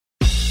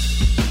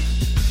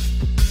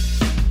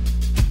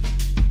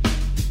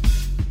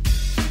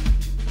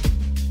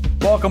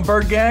welcome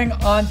Bird Gang.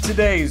 On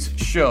today's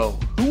show,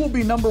 who will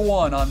be number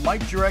one on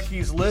Mike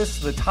Jurecki's list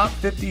of the top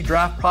 50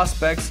 draft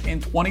prospects in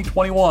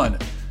 2021?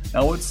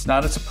 Now, it's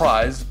not a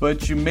surprise,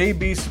 but you may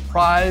be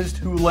surprised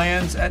who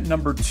lands at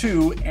number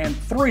 2 and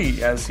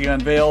 3 as he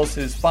unveils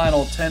his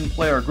final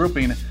 10-player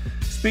grouping.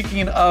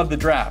 Speaking of the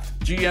draft,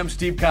 GM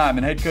Steve Keim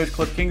and head coach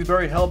Cliff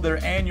Kingsbury held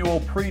their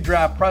annual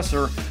pre-draft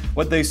presser.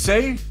 What they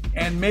say,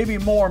 and maybe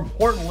more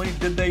importantly,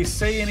 did they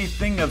say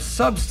anything of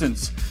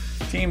substance?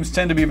 Teams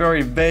tend to be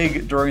very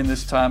vague during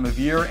this time of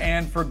year,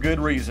 and for good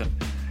reason.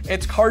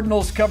 It's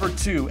Cardinals Cover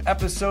 2,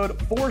 episode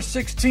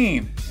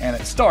 416, and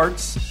it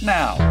starts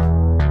now.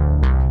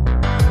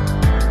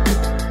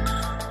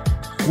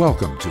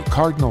 Welcome to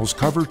Cardinals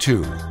Cover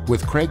 2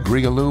 with Craig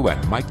Grialou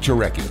and Mike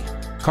Jurecki.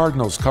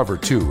 Cardinals Cover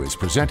 2 is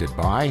presented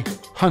by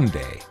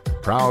Hyundai,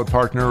 proud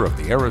partner of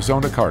the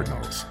Arizona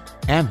Cardinals,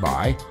 and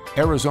by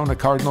Arizona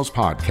Cardinals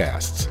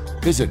Podcasts.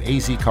 Visit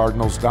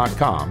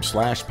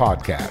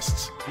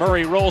azcardinals.com/podcasts.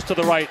 Murray rolls to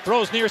the right,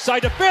 throws near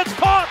side to Fitz,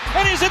 caught,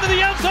 and he's into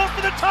the end zone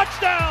for the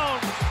touchdown!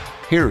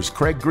 Here's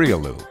Craig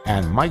Grialou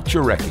and Mike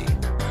Jurecki.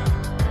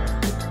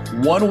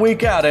 1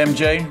 week out,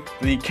 MJ.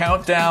 The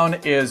countdown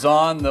is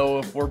on, though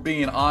if we're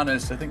being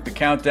honest, I think the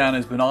countdown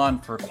has been on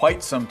for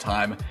quite some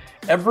time.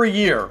 Every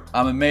year,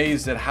 I'm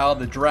amazed at how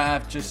the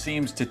draft just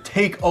seems to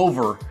take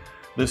over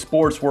the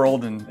sports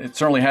world, and it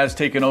certainly has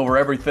taken over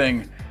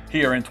everything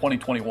here in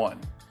 2021.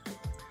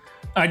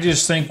 I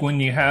just think when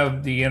you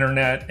have the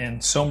internet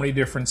and so many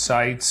different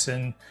sites,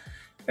 and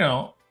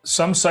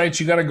some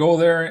sites you got to go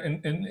there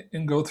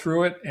and go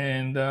through it,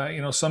 and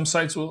some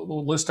sites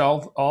will list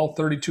all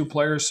 32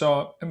 players.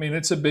 So I mean,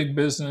 it's a big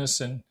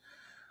business, and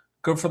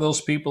good for those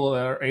people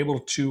that are able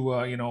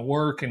to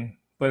work.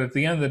 But at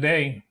the end of the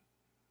day,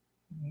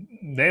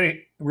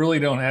 they really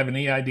don't have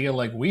any idea,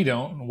 like we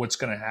don't, what's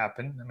going to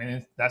happen. I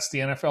mean, that's the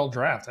NFL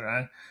draft,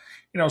 and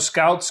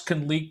scouts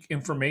can leak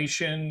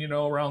information,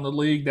 around the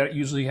league. That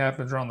usually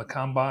happens around the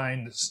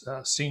combine,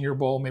 Senior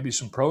Bowl, maybe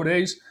some pro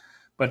days.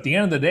 But at the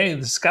end of the day,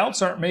 the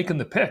scouts aren't making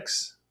the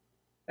picks.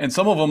 And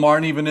some of them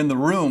aren't even in the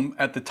room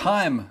at the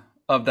time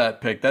of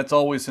that pick. That's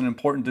always an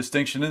important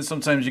distinction. And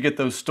sometimes you get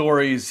those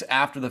stories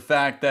after the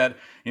fact that,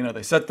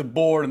 they set the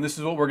board and this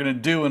is what we're going to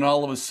do. And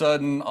all of a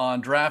sudden on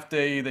draft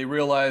day, they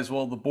realize,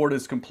 well, the board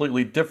is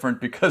completely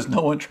different because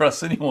no one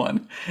trusts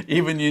anyone,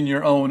 even in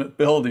your own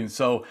building.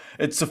 So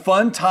it's a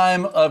fun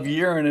time of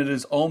year and it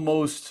is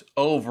almost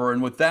over.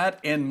 And with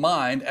that in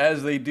mind,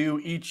 as they do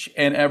each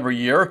and every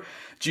year,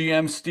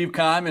 GM Steve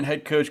Keim and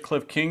head coach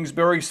Cliff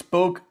Kingsbury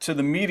spoke to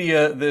the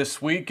media this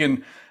week.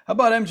 And how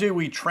about, MJ,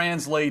 we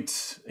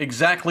translate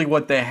exactly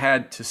what they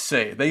had to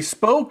say? They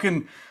spoke,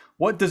 and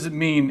what does it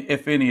mean,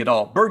 if any at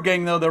all? Bird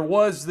Gang, though, there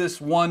was this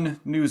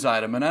one news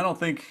item, and I don't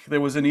think there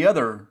was any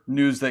other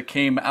news that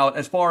came out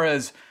as far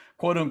as,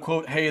 quote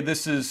unquote, hey,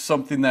 this is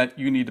something that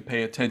you need to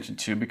pay attention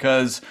to.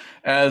 Because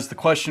as the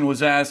question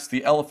was asked,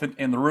 the elephant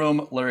in the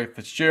room, Larry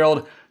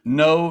Fitzgerald,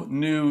 no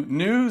new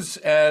news.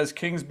 As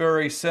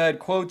Kingsbury said,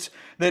 quote,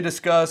 they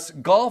discuss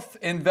golf,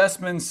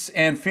 investments,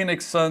 and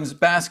Phoenix Suns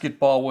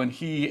basketball when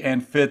he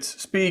and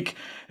Fitz speak.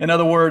 In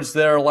other words,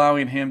 they're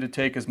allowing him to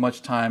take as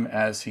much time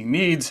as he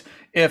needs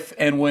if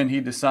and when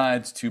he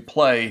decides to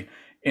play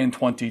in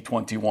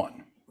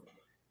 2021.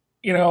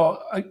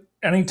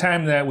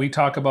 Anytime that we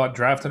talk about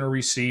drafting a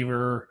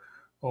receiver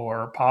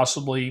or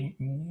possibly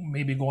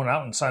maybe going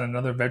out and sign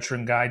another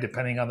veteran guy,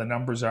 depending on the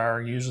numbers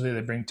are, usually they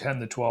bring 10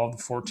 to 12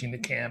 to 14 to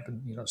camp,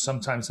 and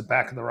sometimes the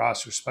back of the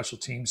roster, special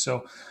teams.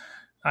 So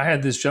I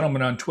had this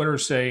gentleman on Twitter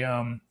say,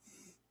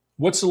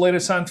 what's the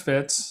latest on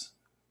Fitz?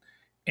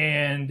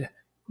 And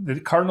the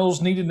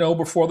Cardinals need to know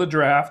before the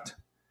draft,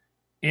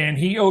 and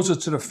he owes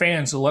it to the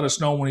fans to let us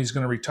know when he's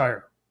going to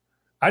retire.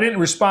 I didn't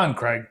respond,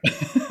 Craig.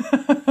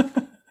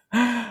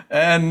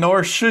 And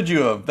nor should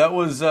you have. That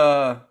was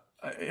I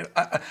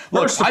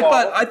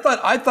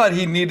thought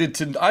he needed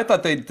to. I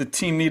thought the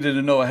team needed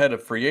to know ahead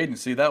of free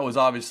agency. That was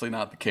obviously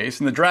not the case.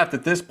 In the draft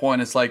at this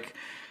point, it's like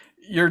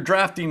you're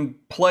drafting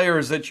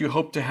players that you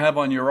hope to have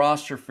on your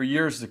roster for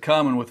years to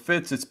come. And with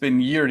Fitz, it's been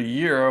year to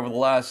year over the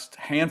last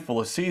handful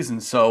of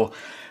seasons. So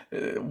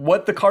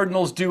what the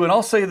Cardinals do, and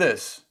I'll say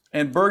this,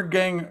 and Bird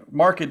Gang,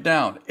 mark it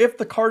down. If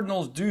the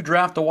Cardinals do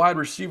draft a wide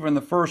receiver in the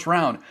first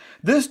round,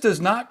 this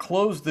does not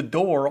close the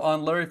door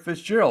on Larry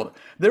Fitzgerald.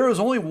 There is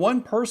only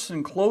one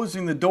person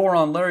closing the door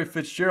on Larry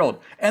Fitzgerald,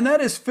 and that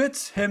is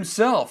Fitz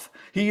himself.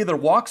 He either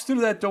walks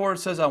through that door and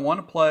says, I want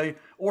to play,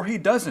 or he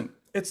doesn't.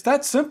 It's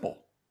that simple.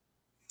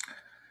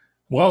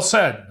 Well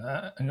said.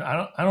 I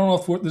don't know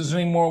if there's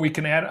any more we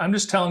can add. I'm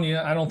just telling you,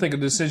 I don't think a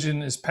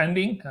decision is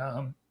pending.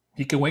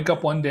 He can wake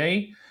up one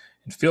day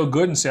and feel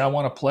good and say, I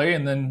want to play.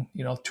 And then,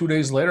 2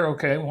 days later,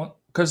 okay.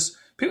 Because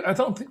I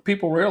don't think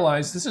people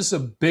realize this is a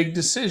big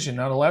decision.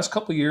 Now, the last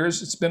couple of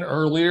years, it's been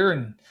earlier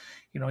and,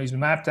 he's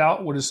mapped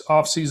out what his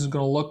offseason is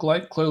going to look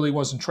like. Clearly he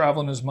wasn't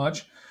traveling as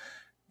much.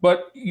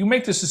 But you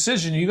make this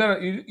decision,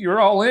 you're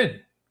all in,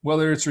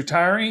 whether it's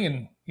retiring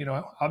and,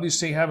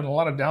 obviously having a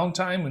lot of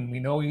downtime. And we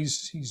know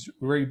he's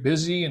very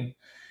busy and,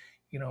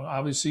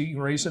 obviously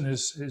raising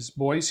his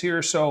boys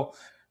here. So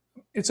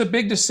it's a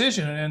big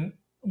decision. And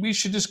we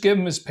should just give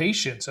him his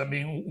patience. I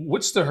mean,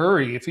 what's the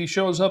hurry? If he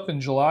shows up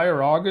in July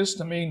or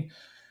August, I mean,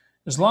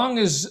 as long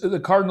as the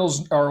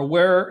Cardinals are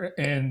aware,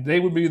 and they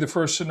would be the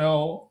first to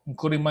know,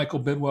 including Michael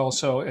Bidwell.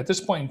 So at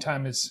this point in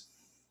time, it's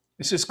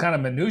just kind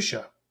of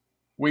minutia.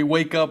 We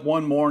wake up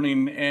one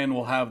morning and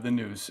we'll have the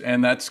news.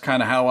 And that's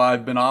kind of how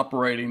I've been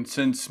operating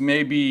since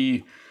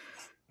maybe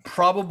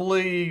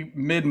probably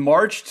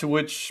mid-March, to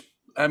which,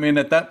 I mean,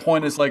 at that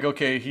point, it's like,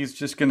 okay, he's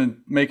just going to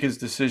make his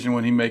decision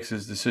when he makes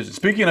his decision.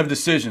 Speaking of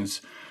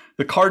decisions,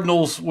 the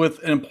Cardinals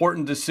with an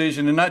important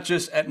decision, and not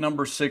just at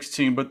number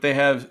 16, but they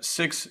have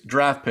 6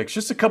 draft picks.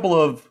 Just a couple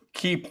of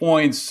key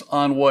points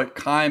on what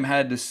Keim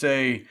had to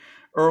say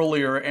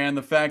earlier, and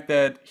the fact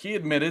that he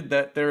admitted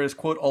that there is,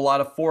 quote, a lot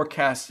of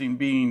forecasting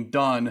being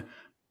done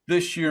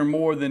this year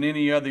more than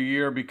any other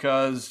year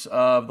because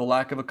of the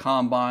lack of a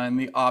combine,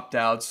 the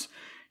opt-outs.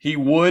 He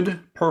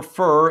would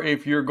prefer,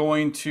 if you're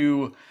going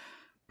to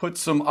put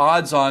some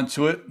odds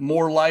onto it,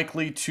 more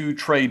likely to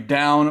trade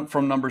down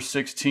from number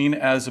 16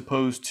 as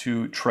opposed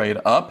to trade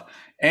up.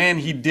 And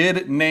he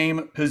did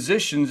name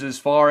positions as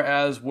far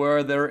as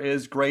where there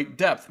is great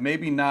depth,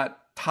 maybe not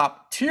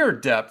top tier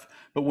depth,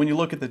 but when you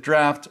look at the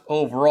draft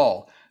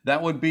overall,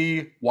 that would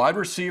be wide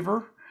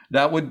receiver,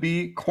 that would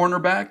be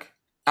cornerback,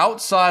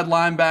 outside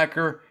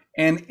linebacker,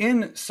 and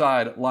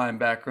inside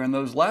linebacker. And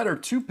those latter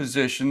 2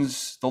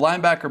 positions, the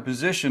linebacker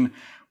position,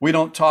 we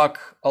don't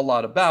talk a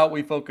lot about.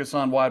 We focus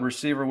on wide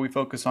receiver, we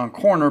focus on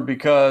corner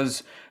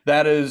because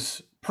that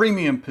is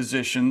premium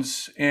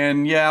positions.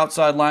 And yeah,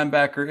 outside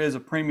linebacker is a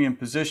premium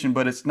position,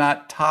 but it's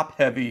not top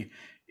heavy,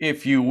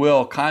 if you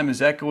will. Keim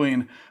is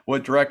echoing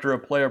what Director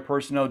of Player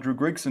Personnel Drew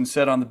Grigson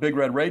said on the Big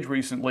Red Rage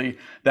recently,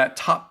 that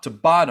top to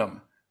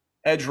bottom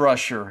edge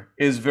rusher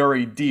is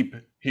very deep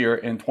here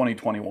in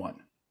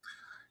 2021.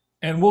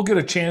 And we'll get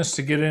a chance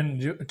to get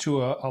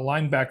into a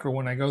linebacker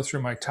when I go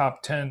through my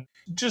top 10,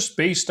 just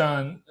based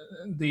on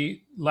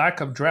the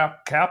lack of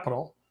draft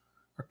capital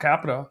or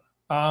capita.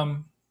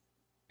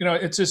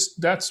 It's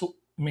just,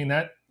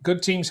 that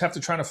good teams have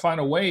to try to find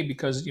a way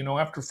because,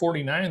 after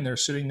 49, they're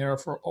sitting there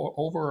for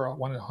over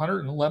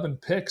 111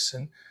 picks,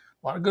 and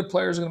a lot of good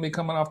players are going to be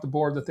coming off the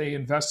board that they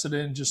invested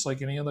in, just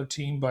like any other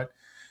team. But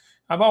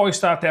I've always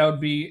thought that would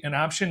be an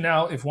option.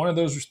 Now, if one of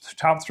those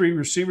top 3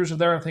 receivers are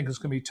there, I think it's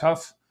going to be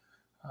tough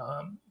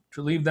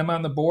to leave them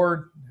on the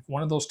board. If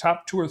one of those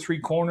top 2 or 3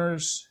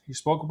 corners, he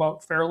spoke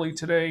about Fairley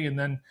today, and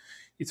then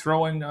you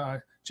throw in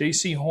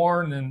J.C.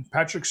 Horn and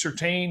Patrick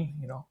Surtain,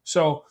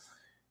 So,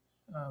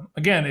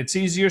 again, it's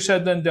easier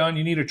said than done.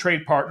 You need a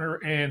trade partner.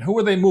 And who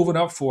are they moving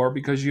up for?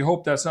 Because you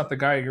hope that's not the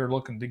guy you're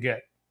looking to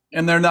get.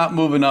 And they're not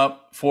moving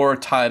up for a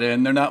tight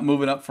end. They're not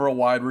moving up for a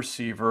wide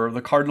receiver.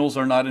 The Cardinals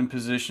are not in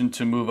position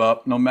to move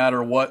up no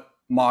matter what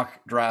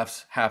mock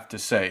drafts have to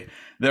say.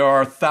 There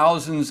are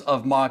thousands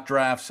of mock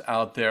drafts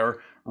out there.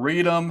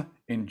 Read them,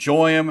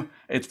 enjoy them.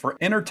 It's for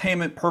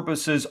entertainment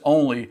purposes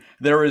only.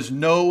 There is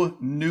no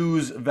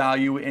news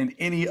value in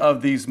any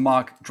of these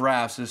mock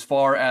drafts as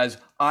far as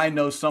I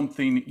know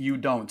something you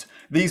don't.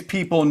 These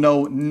people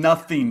know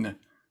nothing.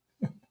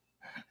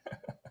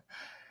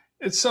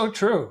 It's so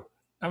true.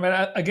 I mean,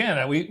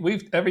 again,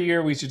 we've every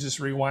year we should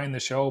just rewind the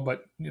show,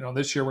 but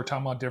this year we're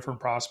talking about different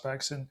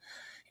prospects, and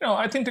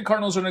I think the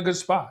Cardinals are in a good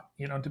spot.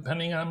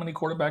 Depending on how many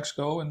quarterbacks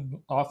go and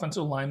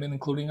offensive linemen,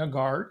 including a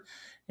guard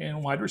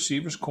and wide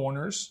receivers,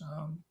 corners.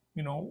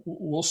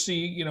 We'll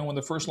see. When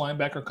the first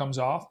linebacker comes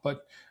off, but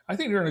I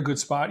think they're in a good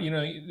spot.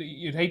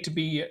 You'd hate to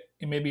be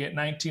maybe at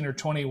 19 or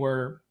 20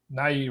 where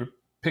now you're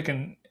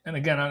picking. And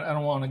again, I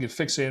don't want to get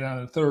fixated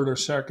on the third or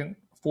second,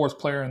 fourth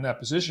player in that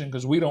position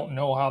because we don't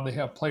know how they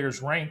have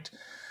players ranked.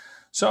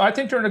 So I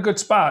think they're in a good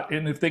spot.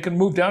 And if they can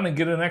move down and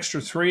get an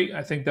extra 3,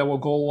 I think that will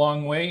go a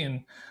long way.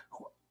 And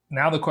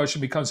now the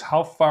question becomes,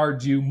 how far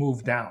do you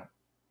move down?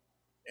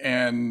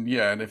 And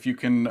if you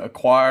can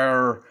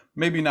acquire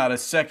maybe not a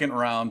second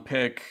round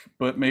pick,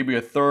 but maybe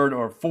a third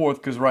or fourth,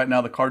 because right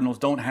now the Cardinals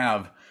don't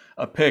have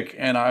a pick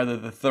in either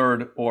the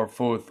third or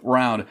fourth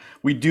round.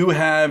 We do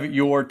have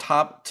your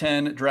top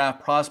 10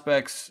 draft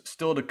prospects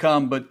still to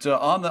come, but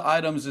on the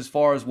items as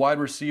far as wide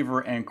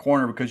receiver and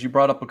corner, because you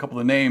brought up a couple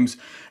of names,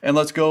 and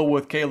let's go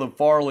with Caleb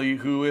Farley,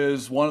 who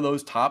is one of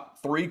those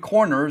top 3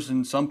 corners,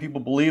 and some people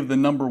believe the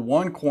number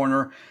 1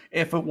 corner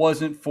if it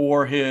wasn't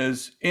for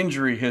his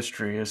injury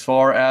history, as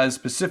far as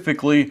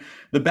specifically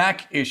the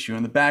back issue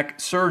and the back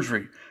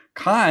surgery.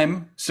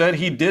 Keim said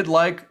he did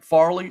like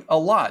Farley a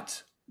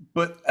lot,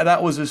 but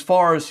that was as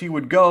far as he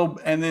would go.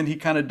 And then he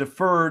kind of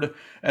deferred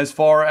as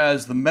far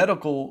as the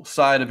medical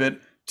side of it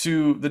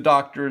to the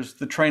doctors,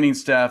 the training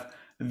staff.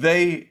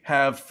 They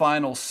have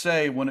final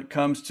say when it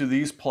comes to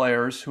these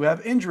players who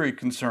have injury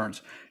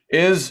concerns.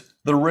 Is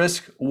the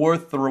risk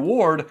worth the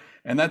reward?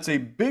 And that's a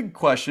big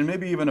question,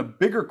 maybe even a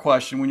bigger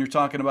question when you're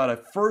talking about a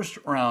first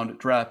round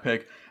draft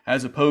pick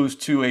as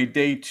opposed to a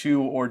day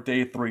 2 or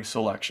day 3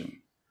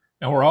 selection.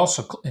 And we're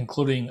also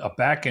including a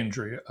back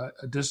injury,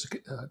 a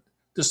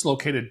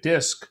dislocated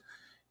disc.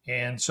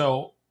 And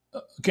so,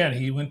 again,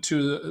 he went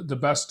to the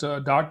best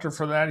doctor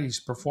for that.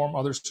 He's performed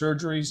other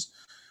surgeries,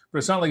 but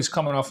it's not like he's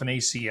coming off an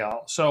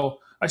ACL. So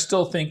I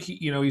still think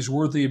he's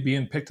worthy of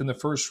being picked in the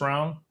first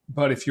round.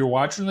 But if you're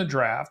watching the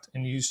draft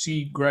and you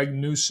see Greg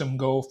Newsome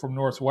go from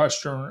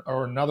Northwestern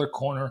or another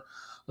corner,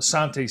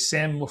 Asante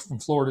Samuel from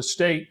Florida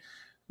State,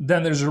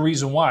 then there's a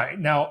reason why.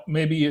 Now,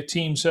 maybe a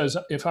team says,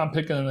 if I'm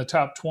picking in the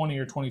top 20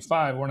 or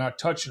 25, we're not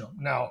touching them.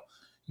 Now,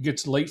 you get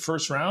to late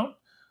first round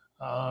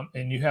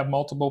and you have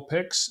multiple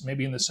picks,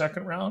 maybe in the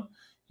second round,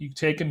 you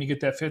take him, you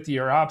get that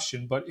 50-year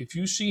option. But if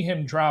you see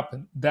him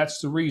dropping, that's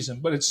the reason.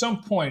 But at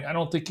some point, I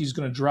don't think he's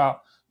going to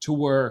drop to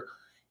where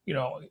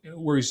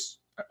he's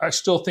 – I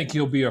still think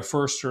he'll be a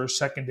first or a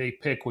second day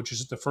pick, which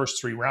is the first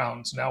 3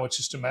 rounds. Now it's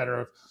just a matter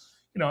of,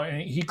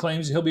 and he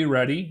claims he'll be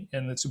ready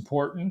and it's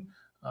important.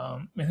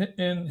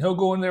 And he'll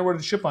go in there with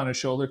a chip on his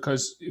shoulder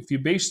because if you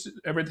based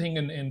everything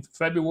in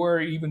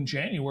February, even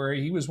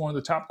January, he was one of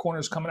the top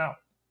corners coming out.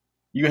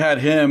 You had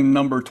him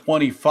number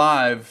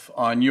 25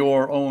 on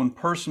your own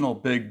personal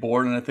big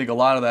board, and I think a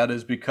lot of that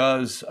is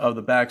because of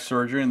the back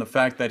surgery and the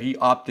fact that he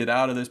opted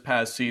out of this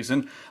past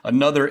season.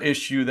 Another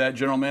issue that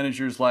general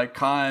managers like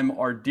Keim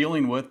are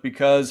dealing with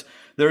because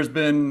there's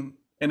been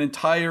an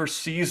entire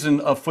season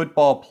of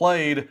football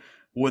played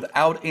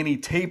without any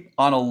tape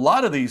on a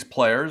lot of these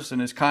players.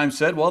 And as Keim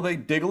said, well, they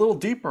dig a little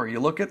deeper. You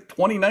look at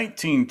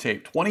 2019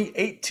 tape,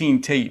 2018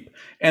 tape,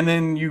 and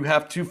then you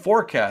have to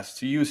forecast,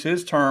 to use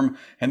his term.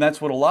 And that's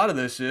what a lot of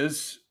this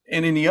is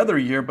in any other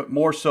year, but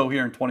more so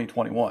here in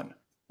 2021.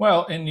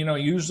 Well, and,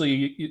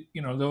 usually,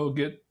 they'll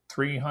get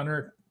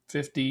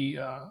 350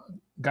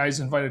 guys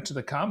invited to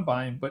the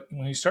combine. But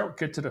when you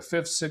get to the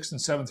 5th, 6th,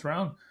 and 7th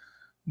round,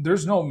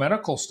 there's no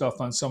medical stuff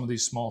on some of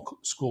these small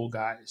school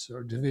guys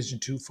or Division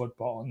II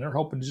football, and they're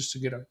hoping just to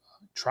get a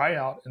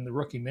tryout in the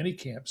rookie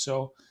minicamp.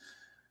 So,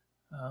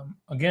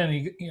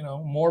 again,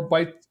 more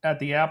bite at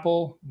the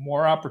apple,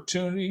 more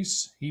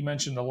opportunities. He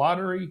mentioned the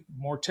lottery,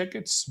 more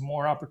tickets,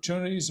 more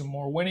opportunities, and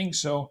more winning.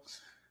 So,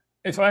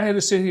 if I had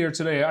to sit here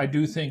today, I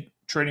do think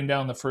trading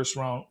down the first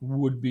round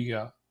would be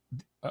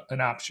an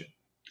option.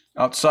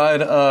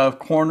 Outside of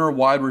corner,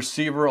 wide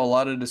receiver, a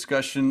lot of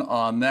discussion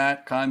on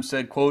that. Keim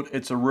said, quote,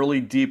 it's a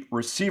really deep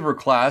receiver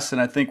class,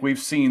 and I think we've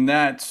seen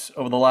that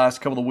over the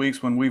last couple of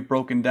weeks when we've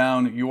broken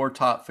down your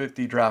top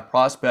 50 draft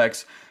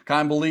prospects.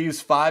 Keim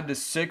believes 5 to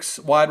 6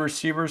 wide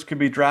receivers could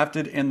be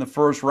drafted in the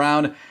first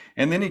round,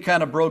 and then he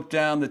kind of broke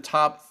down the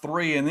top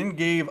 3 and then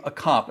gave a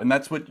comp, and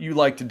that's what you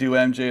like to do,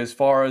 MJ, as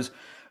far as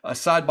a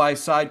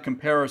side-by-side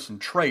comparison,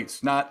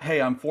 traits, not, hey,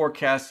 I'm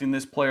forecasting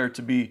this player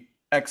to be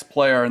X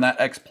player, and that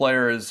X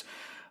player is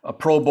a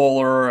Pro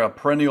Bowler, a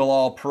perennial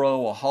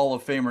All-Pro, a Hall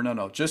of Famer.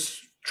 No,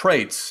 just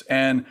traits.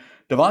 And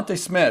Devontae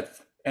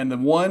Smith, and the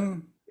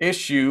one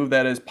issue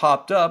that has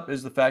popped up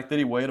is the fact that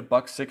he weighed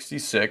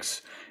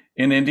 $166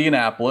 in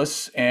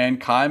Indianapolis, and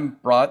Keim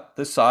brought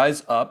the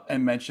size up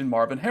and mentioned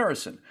Marvin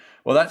Harrison.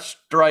 Well, that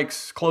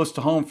strikes close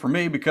to home for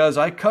me because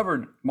I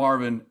covered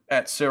Marvin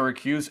at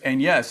Syracuse,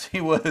 and yes,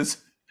 he was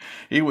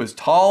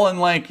tall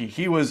and lanky.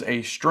 He was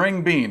a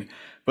string bean,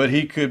 but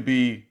he could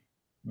be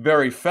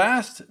very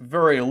fast,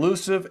 very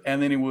elusive,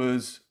 and then he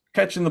was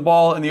catching the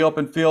ball in the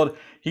open field.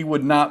 He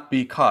would not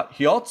be caught.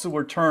 He also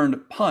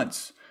returned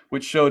punts,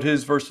 which showed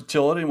his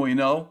versatility, and we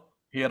know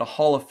he had a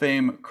Hall of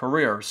Fame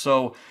career.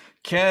 So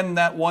can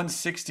that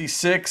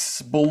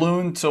 166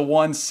 balloon to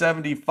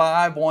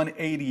 175,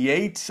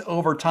 188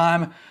 over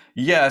time?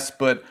 Yes,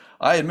 but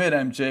I admit,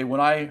 MJ, when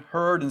I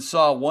heard and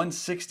saw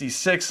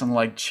 166, I'm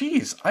like,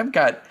 geez, I've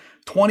got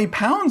 20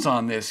 pounds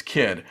on this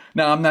kid.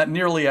 Now, I'm not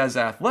nearly as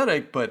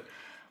athletic, but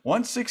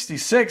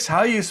 166, how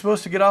are you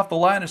supposed to get off the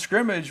line of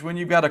scrimmage when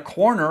you've got a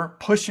corner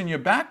pushing you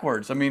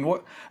backwards? I mean,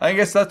 I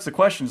guess that's the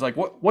question. Is like,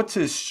 what's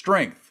his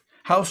strength?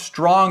 How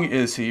strong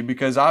is he?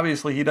 Because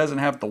obviously he doesn't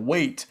have the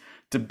weight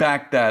to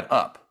back that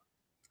up.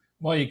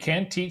 Well, you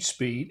can't teach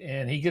speed,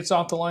 and he gets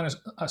off the line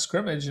of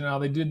scrimmage. Now,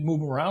 they did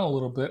move him around a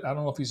little bit. I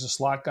don't know if he's a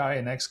slot guy,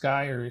 an X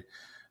guy, or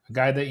a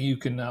guy that you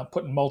can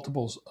put in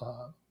multiple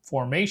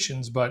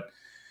formations, but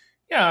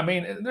yeah, I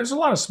mean, there's a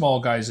lot of small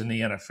guys in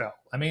the NFL.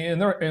 I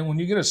mean, and when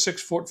you get a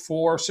 6'4",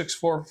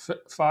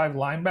 6'5"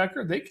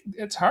 linebacker,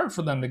 it's hard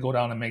for them to go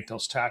down and make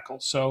those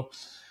tackles. So,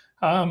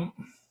 I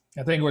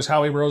think it was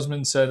Howie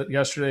Roseman said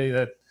yesterday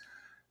that,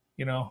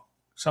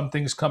 some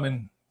things come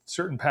in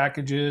certain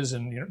packages,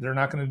 and they're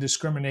not going to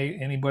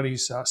discriminate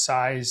anybody's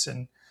size.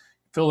 And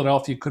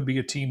Philadelphia could be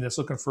a team that's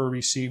looking for a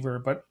receiver,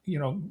 but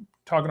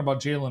talking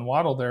about Jalen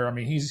Waddle there, I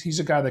mean,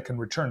 he's a guy that can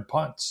return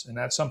punts, and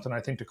that's something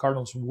I think the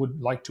Cardinals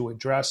would like to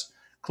address.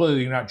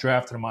 Clearly, you're not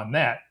drafting him on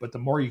that, but the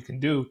more you can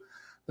do,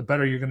 the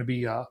better you're going to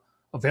be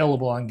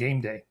available on game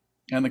day.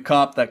 And the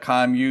comp that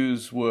Keim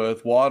used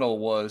with Waddle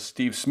was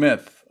Steve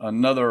Smith,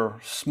 another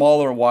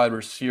smaller wide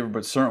receiver,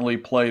 but certainly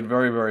played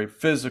very, very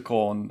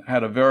physical and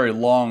had a very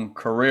long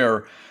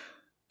career.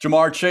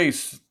 Ja'Marr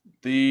Chase,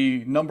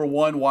 the number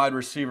 1 wide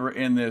receiver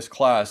in this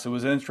class. It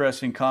was an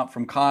interesting comp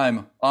from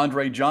Keim.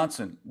 Andre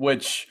Johnson,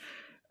 which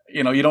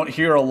you don't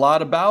hear a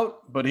lot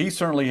about, but he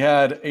certainly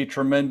had a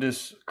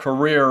tremendous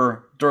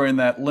career during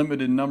that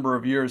limited number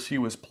of years he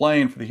was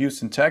playing for the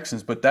Houston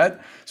Texans. But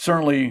that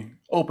certainly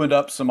opened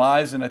up some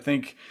eyes, and I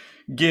think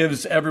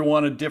gives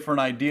everyone a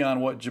different idea on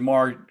what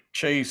Ja'Marr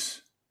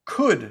Chase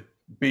could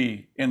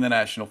be in the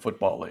National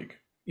Football League.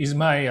 He's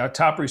my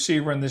top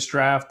receiver in this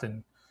draft,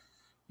 and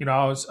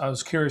I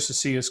was curious to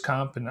see his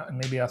comp, and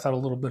maybe I thought a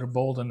little bit of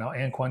Bolden. Now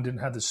Anquan didn't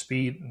have the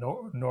speed,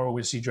 nor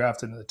was he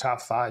drafted in the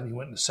top 5. He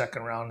went in the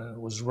second round and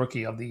was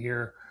rookie of the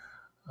year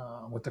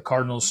with the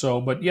Cardinals.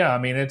 So, but yeah, I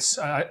mean,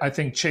 I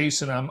think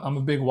Chase, and I'm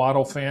a big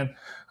Waddle fan.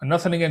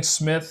 Nothing against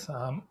Smith.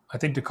 I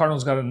think the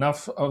Cardinals got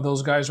enough of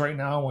those guys right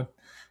now. With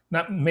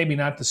maybe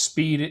not the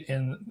speed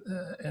and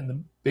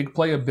the big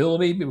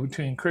playability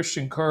between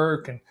Christian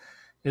Kirk and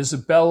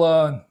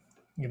Isabella.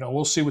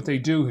 We'll see what they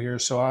do here.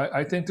 So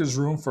I think there's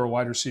room for a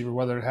wide receiver.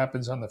 Whether it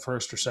happens on the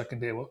first or second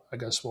day, I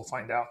guess we'll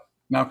find out.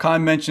 Now,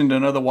 Khan mentioned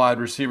another wide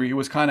receiver. He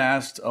was kind of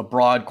asked a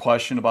broad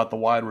question about the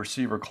wide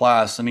receiver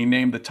class, and he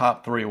named the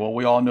top 3. Well,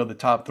 we all know the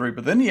top 3,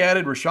 but then he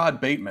added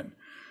Rashad Bateman,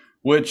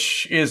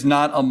 which is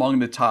not among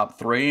the top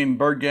 3. And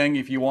Bird Gang,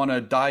 if you want to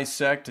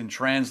dissect and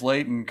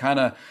translate and kind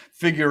of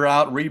figure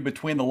out, read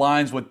between the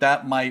lines what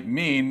that might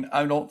mean,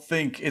 I don't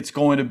think it's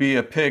going to be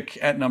a pick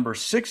at number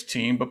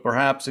 16, but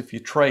perhaps if you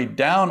trade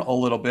down a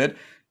little bit,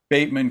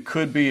 Bateman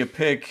could be a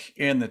pick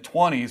in the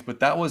 20s. But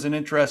that was an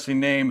interesting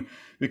name,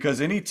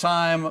 because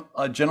anytime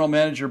a general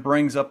manager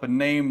brings up a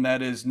name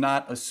that is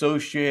not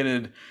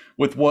associated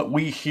with what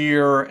we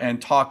hear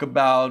and talk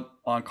about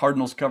on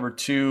Cardinals Cover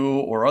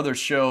 2 or other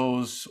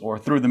shows or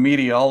through the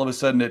media, all of a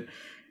sudden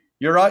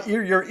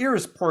your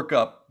ears perk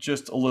up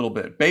just a little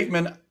bit.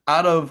 Bateman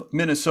out of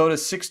Minnesota,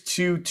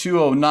 6'2",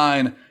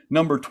 209,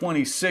 number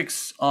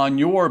 26 on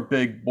your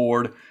big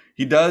board.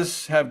 He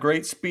does have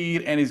great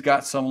speed and he's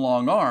got some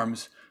long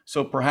arms.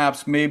 So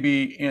perhaps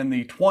maybe in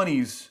the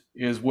 20s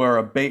is where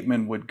a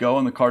Bateman would go.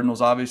 And the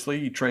Cardinals, obviously,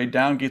 you trade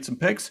down, get some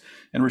picks,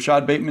 and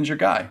Rashad Bateman's your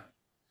guy.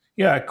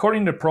 Yeah,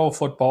 according to Pro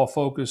Football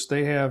Focus,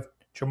 they have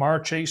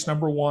Jamar Chase,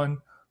 number 1,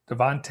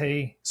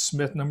 Devontae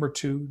Smith, number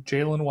 2,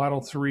 Jalen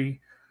Waddle, 3,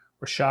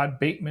 Rashad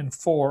Bateman,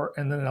 4,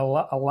 and then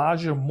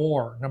Elijah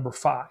Moore, number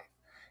 5.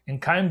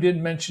 And Keim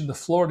did mention the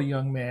Florida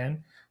young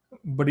man,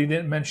 but he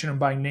didn't mention him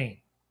by name.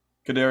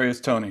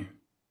 Kadarius Toney.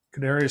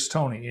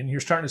 And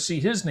you're starting to see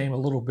his name a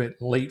little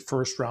bit late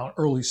first round,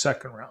 early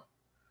second round.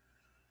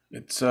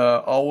 It's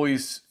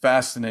always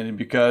fascinating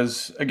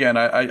because, again,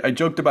 I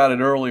joked about it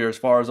earlier as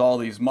far as all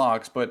these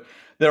mocks, but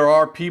there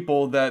are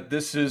people that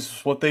this is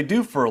what they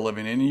do for a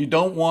living, and you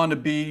don't want to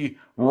be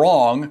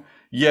wrong,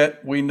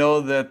 yet we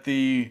know that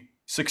the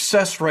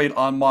success rate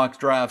on mock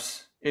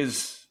drafts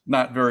is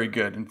not very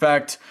good. In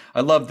fact, I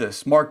love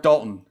this. Mark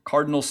Dalton,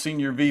 Cardinals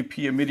Senior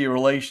VP of Media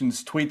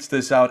Relations, tweets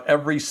this out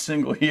every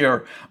single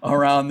year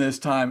around this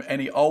time,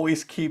 and he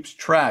always keeps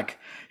track.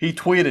 He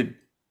tweeted,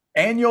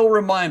 "Annual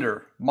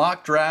reminder,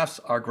 mock drafts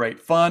are great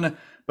fun,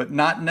 but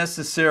not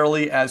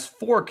necessarily as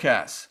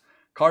forecasts.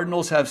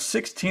 Cardinals have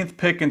 16th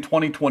pick in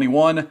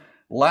 2021.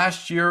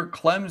 Last year,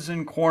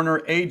 Clemson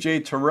corner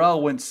A.J.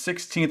 Terrell went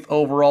 16th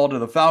overall to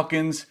the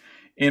Falcons.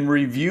 In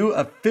review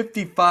of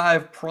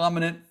 55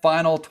 prominent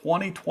final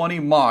 2020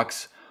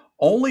 mocks,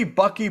 only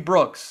Bucky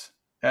Brooks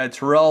had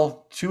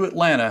Terrell to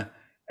Atlanta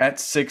at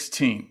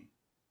 16.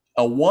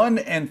 A 1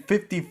 in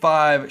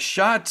 55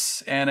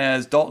 shots, and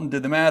as Dalton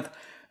did the math,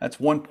 that's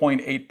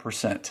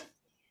 1.8%.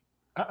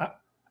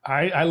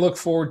 I look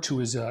forward to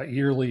his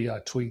yearly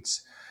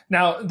tweets.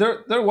 Now,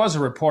 there was a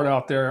report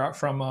out there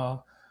from, I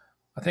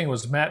think it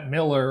was Matt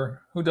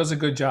Miller, who does a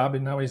good job,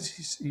 and now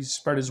he's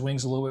spread his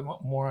wings a little bit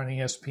more on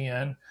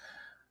ESPN.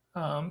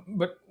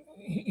 But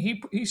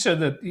he said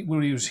that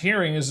what he was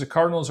hearing is the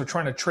Cardinals are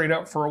trying to trade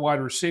up for a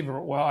wide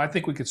receiver. Well, I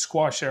think we could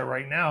squash that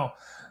right now.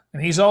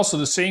 And he's also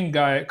the same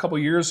guy a couple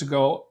years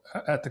ago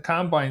at the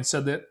Combine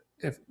said that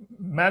if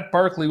Matt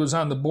Barkley was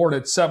on the board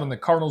at 7, the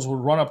Cardinals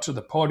would run up to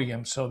the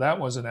podium. So that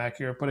wasn't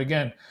accurate. But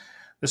again,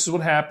 this is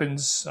what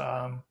happens.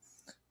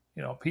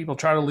 People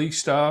try to leak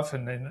stuff,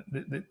 and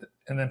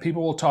then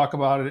people will talk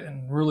about it,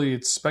 and really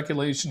it's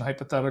speculation,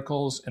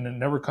 hypotheticals, and it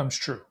never comes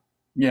true.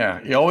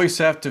 Yeah, you always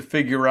have to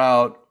figure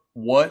out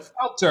what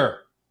out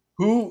there,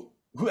 who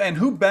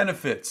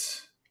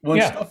benefits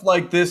when stuff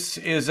like this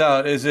is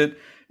out. Is it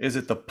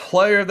the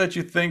player that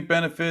you think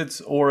benefits,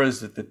 or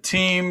is it the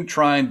team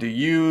trying to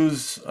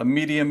use a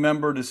media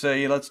member to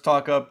say, let's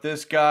talk up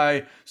this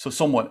guy so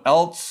someone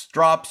else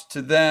drops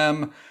to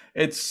them?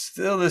 It's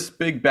still this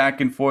big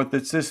back and forth.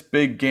 It's this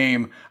big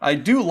game. I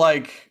do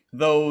like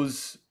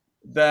those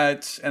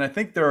that, and I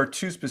think there are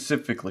 2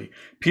 specifically,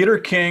 Peter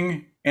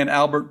King and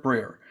Albert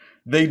Breer.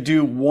 They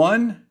do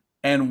 1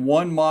 and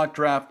 1 mock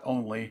draft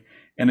only.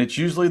 And it's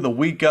usually the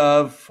week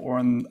of, or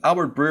in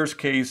Albert Breer's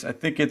case, I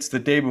think it's the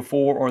day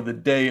before or the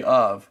day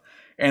of.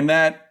 And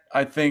that,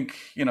 I think,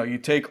 you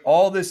take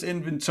all this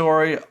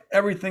inventory,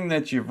 everything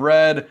that you've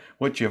read,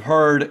 what you've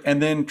heard,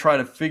 and then try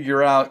to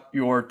figure out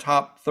your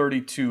top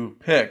 32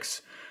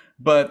 picks.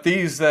 But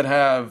these that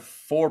have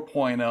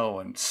 4.0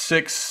 and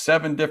 6,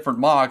 7 different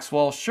mocks,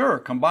 well, sure,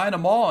 combine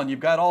them all and you've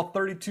got all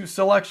 32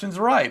 selections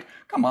right.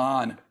 Come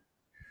on.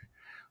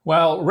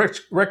 Well,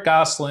 Rick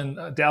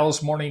Gosselin,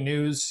 Dallas Morning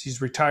News,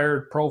 he's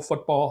retired Pro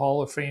Football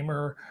Hall of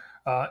Famer,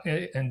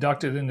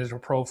 inducted into the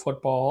Pro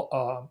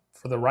Football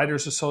for the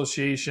Writers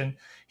Association.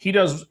 He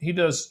does.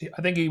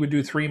 I think he would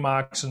do 3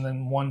 mocks and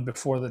then one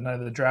before the night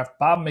of the draft.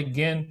 Bob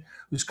McGinn,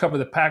 who's covered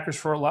the Packers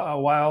for a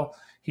while,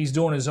 he's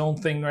doing his own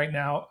thing right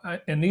now.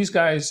 And these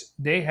guys,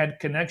 they had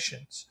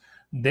connections.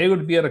 They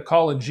would be able to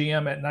call a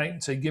GM at night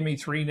and say, "Give me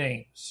 3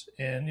 names."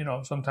 And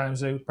sometimes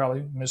they would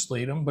probably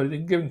mislead him, but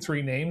they'd give him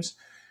 3 names.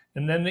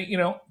 And then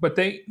but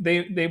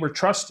they were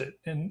trusted.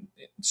 And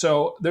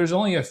so there's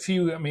only a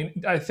few. I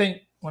mean, I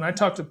think when I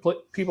talk to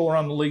people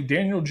around the league,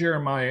 Daniel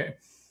Jeremiah,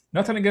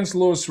 nothing against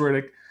Louis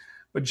Riddick,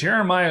 but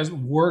Jeremiah has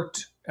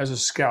worked as a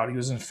scout. He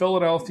was in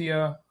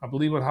Philadelphia, I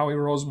believe, with Howie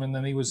Roseman.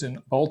 Then he was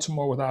in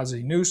Baltimore with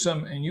Ozzie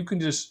Newsome. And you can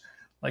just,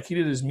 like he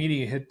did his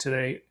media hit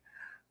today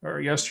or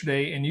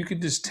yesterday, and you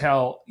could just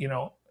tell,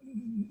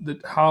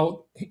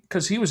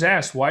 because he was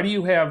asked, why do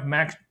you have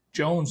Mac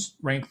Jones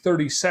ranked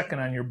 32nd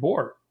on your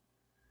board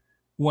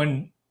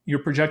when you're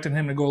projecting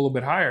him to go a little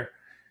bit higher?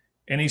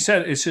 And he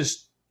said, it's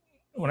just,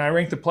 when I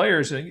rank the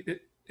players,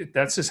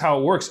 that's just how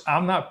it works.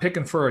 I'm not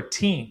picking for a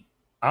team.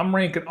 I'm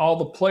ranking all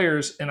the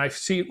players, and I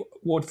see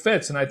what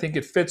fits, and I think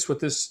it fits with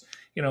this,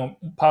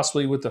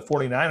 possibly with the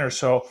 49ers.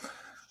 So,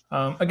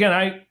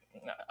 again,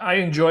 I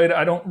enjoy it.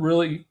 I don't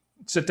really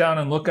sit down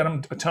and look at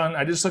them a ton.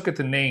 I just look at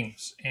the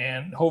names,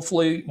 and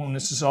hopefully when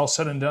this is all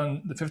said and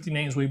done, the 50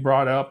 names we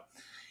brought up,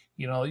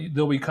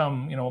 they'll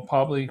become,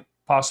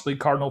 possibly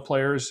Cardinal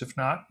players. If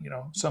not,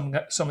 some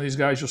of these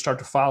guys you'll start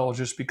to follow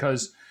just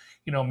because,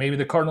 maybe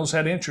the Cardinals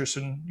had interest,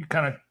 and you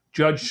kind of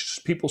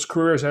judge people's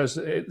careers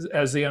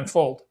as they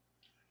unfold.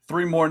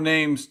 3 more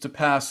names to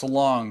pass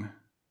along: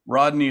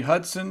 Rodney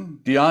Hudson,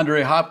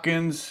 DeAndre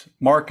Hopkins,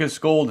 Marcus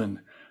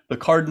Golden. The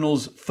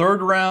Cardinals'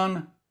 3rd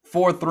round,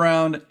 4th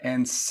round,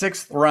 and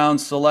 6th round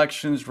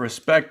selections,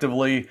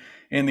 respectively,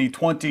 in the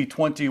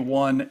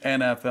 2021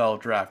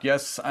 NFL Draft.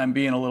 Yes, I'm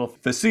being a little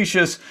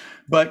facetious,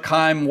 but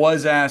Keim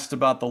was asked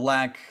about the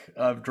lack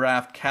of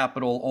draft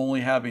capital,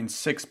 only having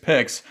 6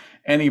 picks,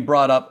 and he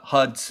brought up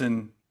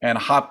Hudson and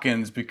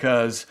Hopkins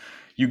because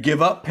you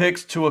give up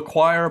picks to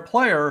acquire a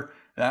player.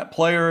 That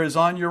player is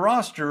on your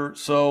roster,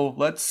 so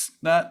let's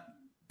not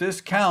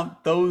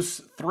discount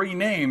those 3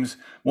 names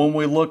when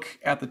we look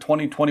at the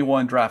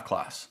 2021 draft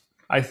class.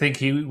 I think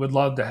he would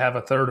love to have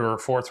a 3rd or a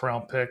 4th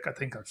round pick. I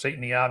think I'm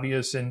stating the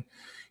obvious. And,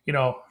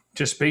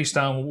 just based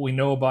on what we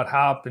know about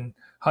Hop and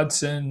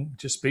Hudson,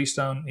 just based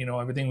on,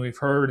 everything we've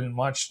heard and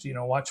watched,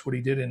 watch what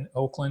he did in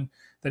Oakland,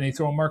 then you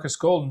throw Marcus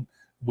Golden.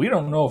 We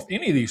don't know if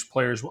any of these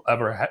players will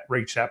ever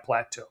reach that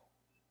plateau.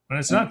 And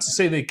it's not to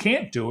say they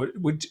can't do it.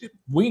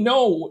 We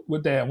know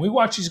what they have. We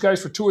watch these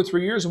guys for 2 or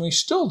 3 years, and we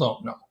still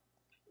don't know.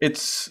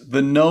 It's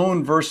the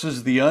known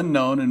versus the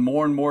unknown, and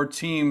more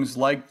teams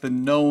like the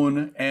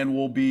known and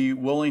will be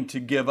willing to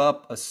give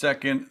up a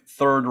 2nd,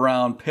 3rd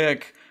round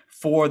pick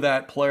for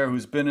that player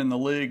who's been in the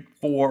league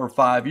 4 or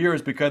 5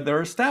 years because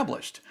they're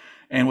established.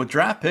 And with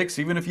draft picks,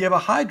 even if you have a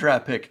high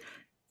draft pick,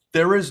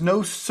 there is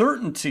no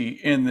certainty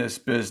in this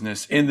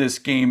business, in this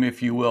game,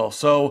 if you will.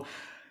 So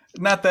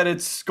not that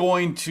it's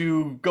going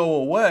to go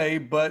away,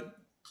 but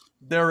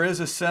there is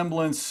a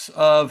semblance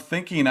of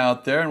thinking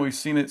out there, and we've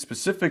seen it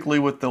specifically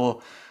with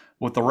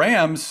the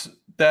Rams,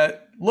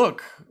 that,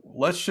 look,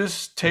 let's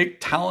just take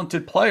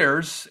talented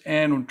players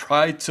and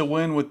try to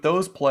win with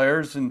those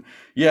players. And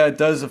yeah, it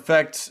does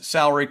affect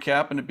salary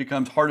cap, and it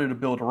becomes harder to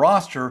build a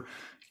roster.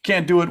 You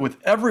can't do it with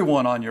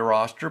everyone on your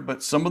roster,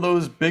 but some of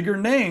those bigger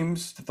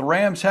names that the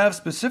Rams have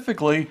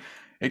specifically,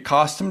 it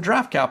costs them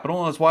draft capital,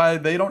 and that's why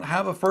they don't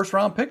have a 1st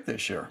round pick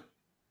this year.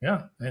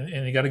 Yeah,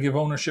 and you got to give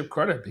ownership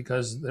credit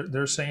because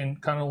they're saying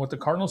kind of what the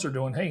Cardinals are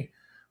doing. Hey,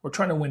 we're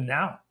trying to win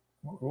now.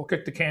 We'll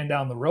kick the can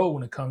down the road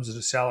when it comes to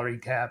the salary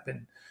cap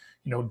and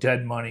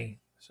dead money.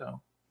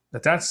 So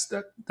that's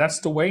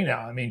the way now.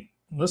 I mean,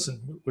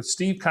 listen, what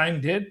Steve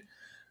Keim did,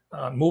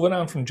 moving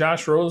on from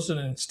Josh Rosen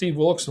and Steve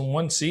Wilkes in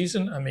 1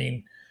 season. I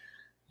mean,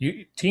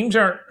 teams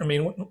aren't. I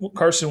mean,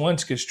 Carson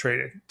Wentz gets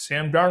traded,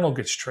 Sam Darnold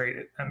gets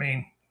traded. I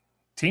mean,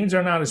 teams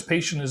are not as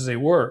patient as they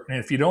were, and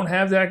if you don't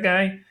have that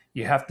guy,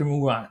 you have to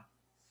move on.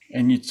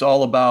 And it's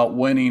all about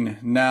winning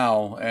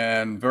now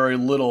and very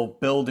little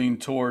building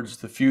towards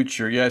the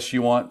future. Yes,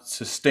 you want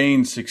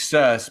sustained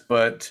success,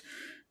 but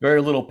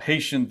very little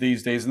patience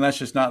these days. And that's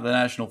just not the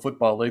National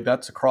Football League.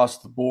 That's across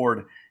the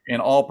board in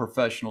all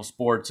professional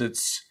sports.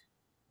 It's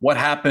what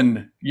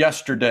happened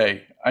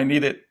yesterday. I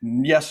need it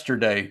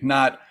yesterday,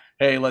 not,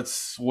 hey,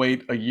 let's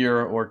wait a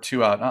year or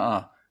 2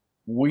 out.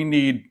 We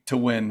need to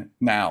win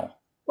now.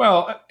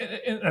 Well,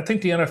 I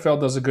think the NFL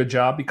does a good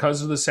job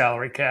because of the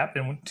salary cap,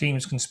 and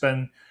teams can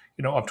spend,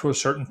 up to a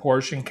certain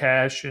portion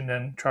cash and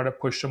then try to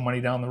push some money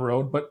down the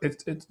road. But the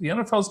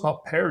NFL is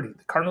about parity.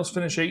 The Cardinals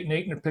finish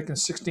 8-8 and they're picking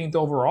 16th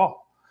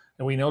overall,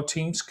 and we know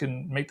teams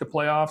can make the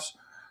playoffs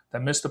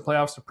that missed the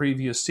playoffs the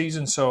previous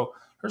season. So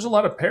there's a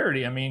lot of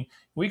parity. I mean,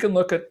 we can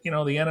look at the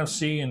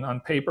NFC and on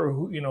paper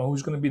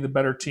who's going to be the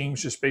better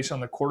teams just based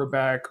on the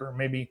quarterback or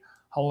maybe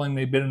how long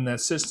they've been in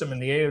that system. In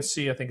the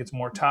AFC, I think it's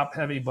more top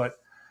heavy, but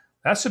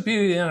that's the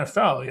beauty of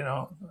the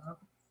NFL,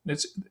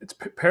 It's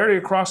parity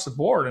across the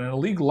board, and the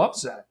league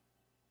loves that.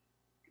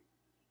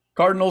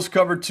 Cardinals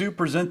Cover 2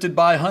 presented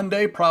by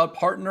Hyundai, proud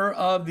partner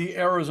of the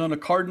Arizona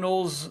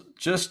Cardinals.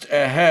 Just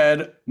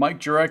ahead, Mike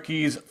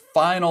Jurecki's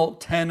final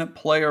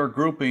 10-player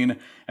grouping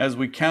as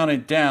we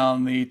counted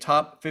down the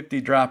top 50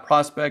 draft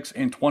prospects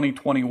in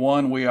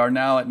 2021. We are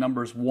now at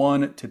numbers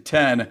 1 to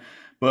 10.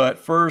 But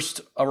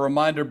first, a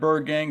reminder,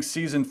 Bird Gang,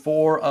 Season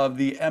 4 of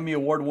the Emmy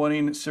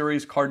Award-winning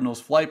series Cardinals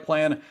Flight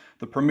Plan,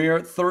 the premiere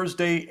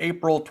Thursday,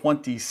 April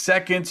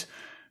 22nd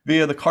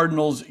via the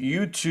Cardinals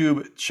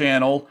YouTube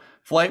channel.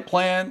 Flight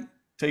Plan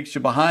takes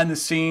you behind the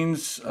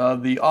scenes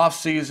of the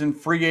offseason,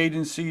 free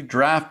agency,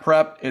 draft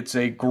prep. It's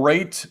a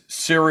great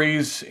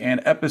series,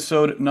 and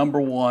episode number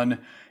 1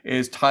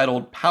 is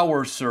titled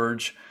Power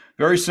Surge.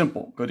 Very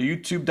simple. Go to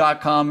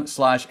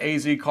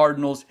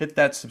youtube.com/azcardinals. Hit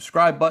that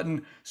subscribe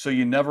button so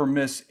you never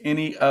miss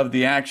any of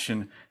the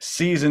action.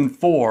 Season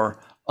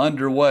 4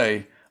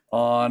 underway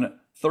on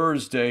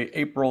Thursday,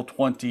 April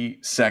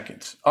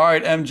 22nd. All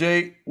right,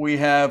 MJ, we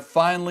have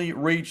finally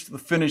reached the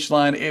finish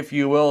line, if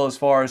you will, as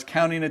far as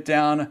counting it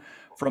down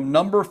from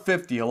number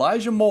 50.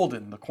 Elijah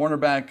Molden, the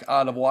cornerback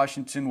out of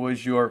Washington,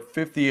 was your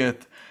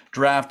 50th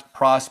draft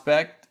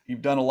prospect.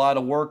 You've done a lot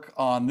of work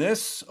on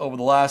this over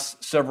the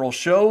last several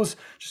shows.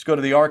 Just go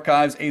to the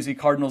archives,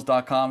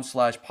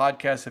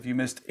 azcardinals.com/podcast if you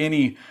missed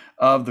any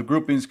of the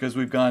groupings, because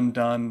we've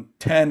done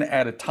 10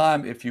 at a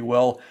time, if you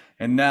will.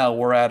 And now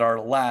we're at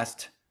our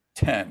last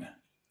 10.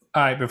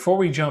 All right, before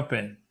we jump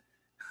in,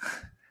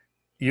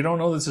 you don't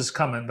know this is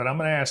coming, but I'm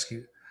going to ask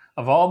you,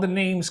 of all the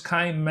names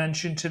Keim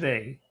mentioned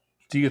today,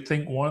 do you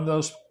think one of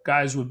those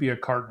guys would be a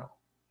Cardinal?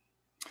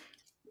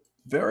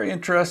 Very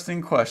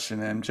interesting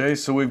question, MJ.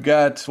 So we've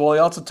got, well, he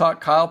also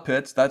talked Kyle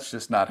Pitts. That's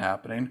just not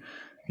happening.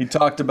 He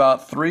talked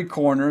about 3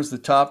 corners, the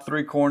top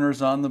 3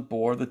 corners on the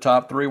board, the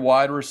top 3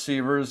 wide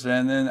receivers,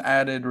 and then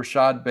added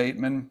Rashad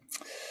Bateman.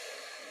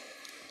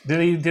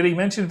 Did he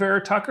mention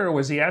Vera Tucker, or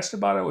was he asked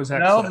about it? Was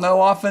that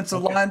no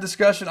offensive line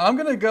discussion? I'm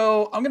gonna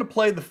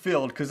play the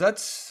field, because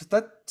that's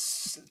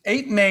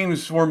 8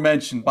 names were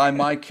mentioned by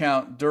my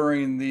count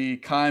during the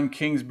Keim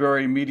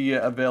Kingsbury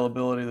media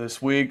availability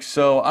this week.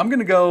 So I'm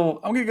gonna go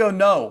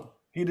no.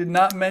 He did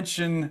not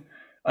mention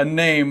a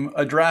name,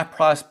 a draft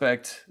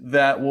prospect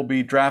that will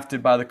be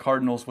drafted by the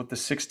Cardinals with the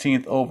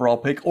 16th overall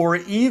pick, or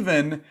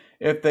even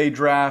if they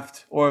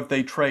draft or if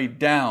they trade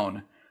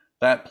down.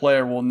 That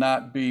player will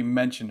not be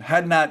mentioned,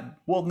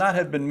 will not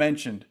have been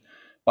mentioned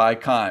by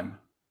Keim.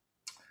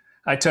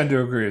 I tend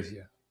to agree with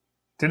you.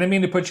 Didn't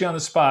mean to put you on the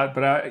spot,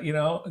 but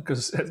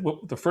because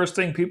the first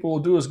thing people will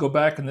do is go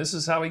back, and this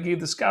is how he gave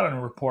the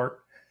scouting report.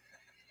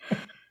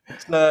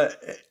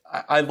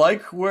 I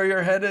like where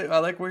you're headed. I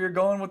like where you're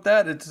going with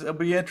that. It'll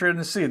be interesting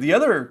to see. The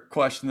other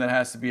question that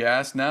has to be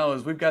asked now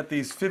is, we've got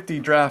these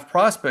 50 draft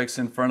prospects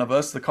in front of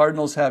us. The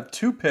Cardinals have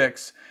 2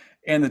 picks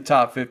in the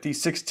top 50,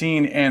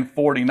 16 and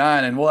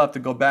 49. And we'll have to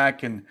go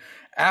back and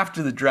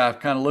after the draft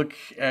kind of look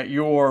at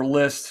your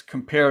list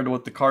compared to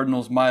what the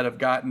Cardinals might have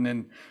gotten,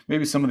 and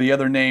maybe some of the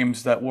other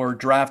names that were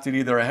drafted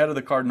either ahead of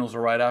the Cardinals or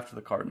right after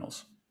the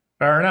Cardinals.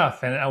 Fair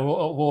enough. And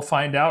we'll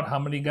find out how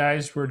many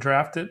guys were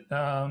drafted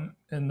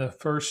in the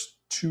first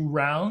 2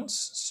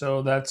 rounds.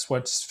 So that's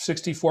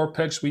 64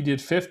 picks. We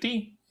did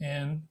 50.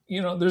 And,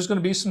 there's going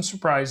to be some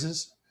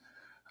surprises.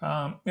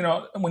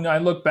 When I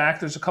look back,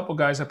 there's a couple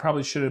guys I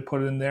probably should have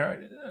put in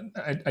there.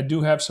 I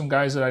do have some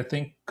guys that I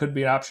think could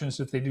be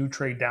options if they do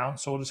trade down.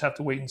 So we'll just have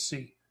to wait and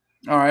see.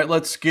 All right,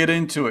 let's get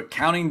into it.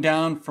 Counting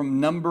down from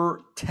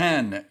number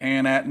 10.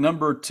 And at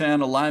number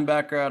 10, a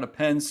linebacker out of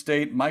Penn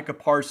State, Micah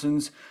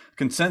Parsons,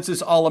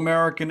 consensus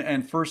All-American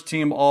and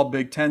first-team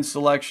All-Big Ten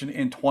selection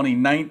in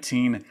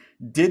 2019.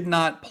 Did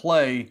not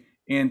play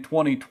in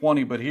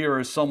 2020, but here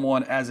is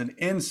someone as an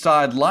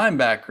inside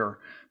linebacker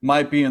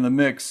might be in the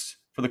mix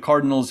for the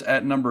Cardinals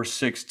at number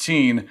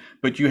 16,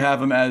 but you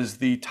have him as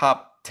the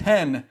top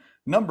 10,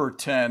 number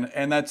 10,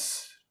 and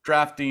that's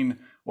drafting,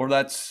 or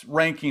that's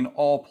ranking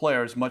all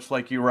players, much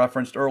like you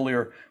referenced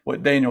earlier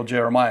what Daniel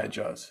Jeremiah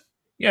does.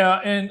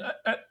 Yeah, and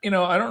I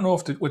don't know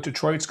what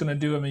Detroit's going to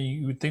do. I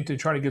mean, you would think they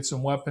try to get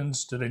some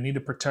weapons. Do they need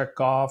to protect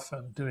Goff?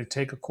 And do they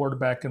take a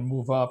quarterback and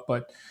move up?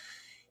 But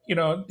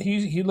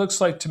he looks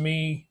like, to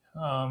me,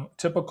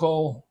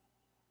 typical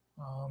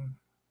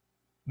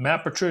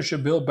Matt Patricia,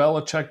 Bill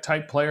Belichick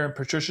type player. And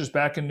Patricia's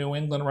back in New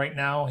England right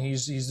now.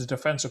 He's the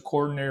defensive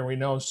coordinator. We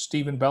know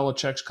Steven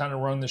Belichick's kind of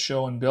run the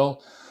show, and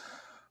Bill.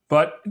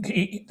 But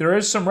there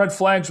is some red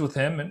flags with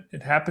him, and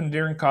it happened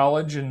during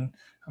college, and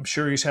I'm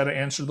sure he's had to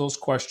answer those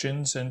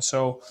questions. And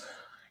so,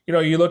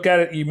 you look at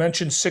it, you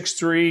mentioned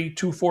 6'3",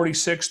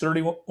 246,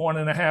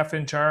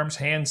 31.5-inch arms,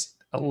 hands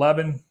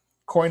 11,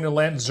 according to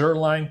Lance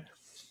Zierlein.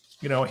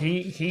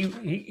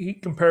 He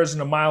compares him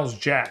to Miles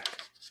Jack.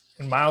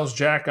 And Miles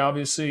Jack,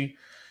 obviously,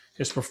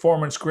 his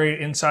performance great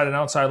inside and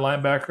outside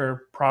linebacker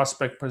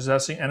prospect,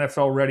 possessing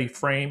NFL-ready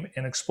frame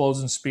and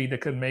explosion speed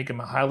that could make him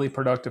a highly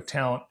productive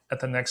talent at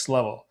the next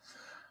level.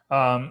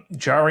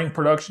 Jarring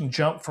production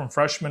jump from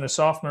freshman to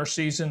sophomore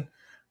season.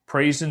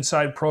 Praised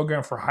inside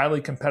program for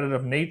highly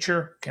competitive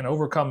nature. Can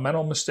overcome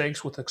mental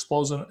mistakes with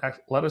explosive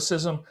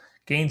athleticism.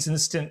 Gains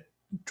instant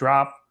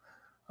drop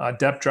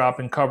depth drop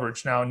in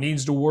coverage. Now,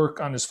 needs to work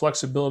on his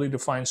flexibility to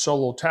find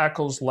solo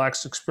tackles,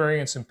 lacks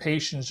experience and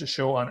patience to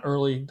show on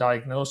early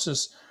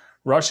diagnosis,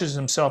 rushes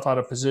himself out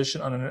of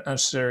position on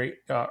unnecessary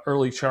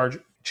early charge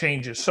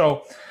changes.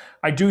 So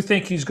I do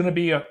think he's going to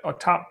be a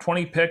top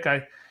 20 pick.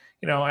 I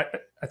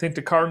think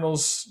the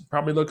Cardinals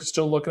probably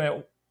still looking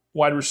at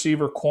wide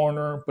receiver,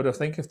 corner, but I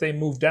think if they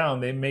move down,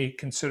 they may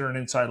consider an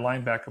inside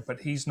linebacker,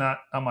 but he's not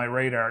on my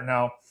radar.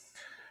 Now,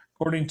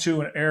 according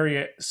to an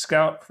area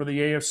scout for the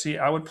AFC,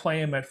 I would play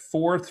him at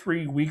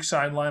 4-3 weak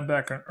side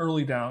linebacker on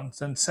early downs,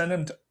 then send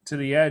him to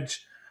the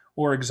edge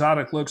or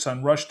exotic looks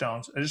on rush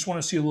downs. I just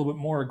want to see a little bit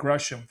more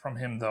aggression from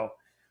him, though.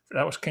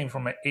 That came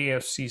from an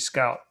AFC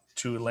scout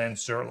to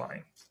Lance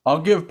Zierlein.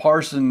 I'll give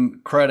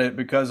Parson credit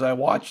because I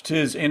watched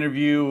his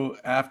interview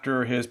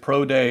after his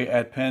pro day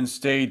at Penn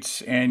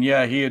State, and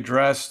yeah, he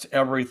addressed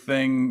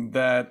everything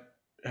that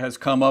has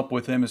come up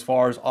with him as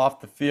far as off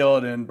the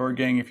field. And Bird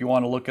Gang, if you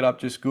want to look it up,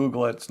 just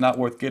Google it. It's not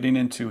worth getting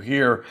into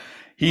here.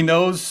 He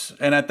knows,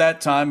 and at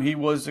that time, he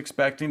was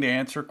expecting to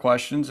answer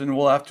questions, and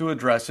we'll have to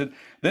address it.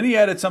 Then he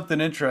added something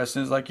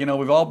interesting. It's like,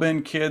 we've all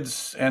been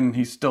kids, and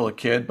he's still a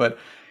kid, but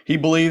he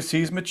believes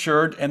he's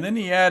matured. And then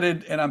he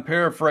added, and I'm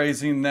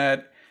paraphrasing,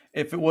 that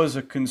if it was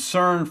a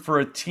concern for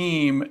a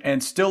team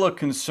and still a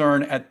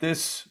concern at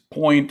this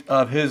point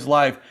of his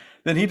life,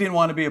 then he didn't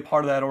want to be a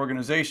part of that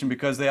organization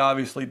because they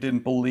obviously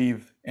didn't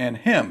believe in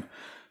him.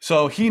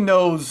 So he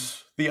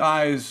knows the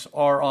eyes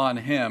are on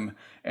him.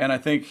 And I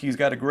think he's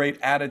got a great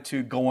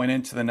attitude going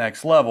into the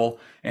next level.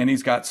 And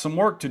he's got some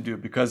work to do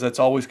because that's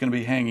always going to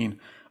be hanging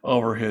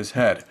over his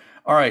head.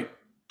 All right,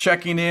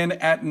 checking in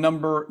at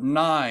number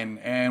 9.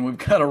 And we've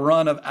got a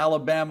run of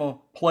Alabama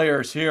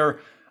players here.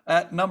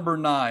 At number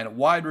 9,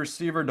 wide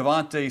receiver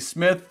Devontae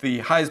Smith, the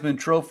Heisman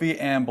Trophy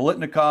and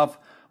Biletnikoff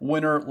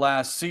winner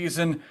last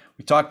season.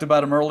 We talked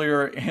about him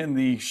earlier in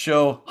the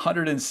show,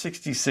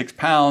 166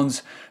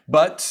 pounds.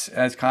 But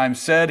as Keim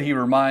said, he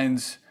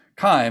reminds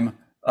Keim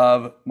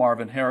of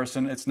Marvin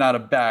Harrison. It's not a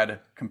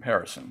bad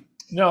comparison.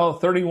 No,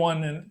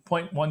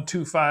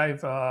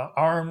 31.125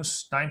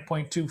 arms,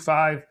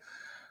 9.25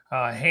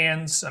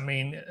 hands. I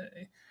mean,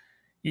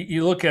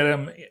 you look at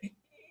him,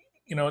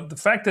 the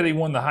fact that he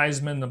won the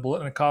Heisman, the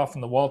Biletnikoff,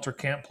 and the Walter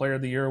Camp Player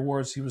of the Year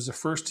awards, he was the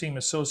first team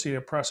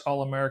Associated Press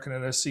All-American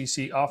at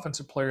SEC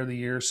Offensive Player of the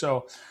Year.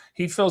 So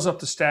he fills up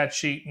the stat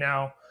sheet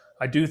now.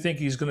 I do think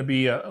he's going to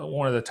be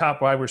one of the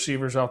top wide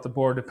receivers off the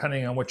board,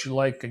 depending on what you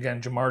like. Again,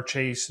 Jamar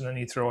Chase, and then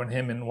you throw in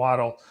him and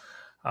Waddle.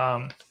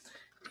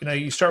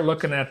 You start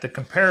looking at the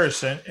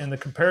comparison, and the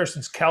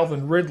comparison's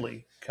Calvin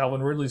Ridley.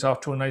 Calvin Ridley's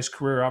off to a nice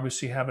career,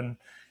 obviously having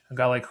a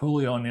guy like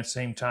Julio on the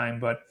same time,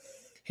 but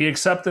he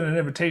accepted an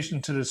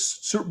invitation to the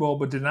Super Bowl,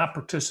 but did not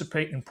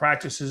participate in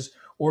practices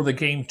or the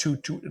game due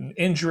to an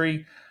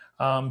injury.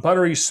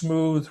 Buttery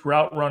smooth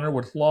route runner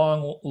with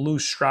long,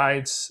 loose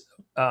strides,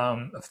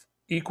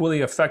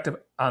 equally effective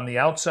on the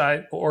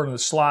outside or in the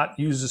slot,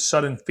 uses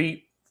sudden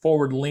feet,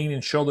 forward lean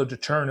and shoulder to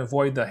turn,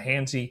 avoid the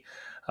handsy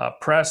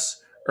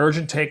press,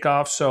 urgent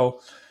takeoff. So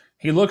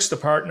he looks the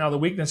part. Now the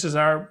weaknesses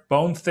are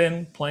bone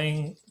thin,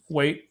 playing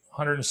weight,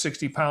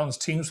 160 pounds.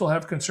 Teams will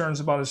have concerns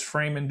about his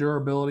frame and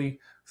durability.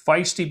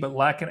 Feisty but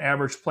lacking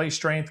average play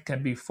strength,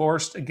 can be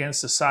forced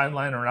against the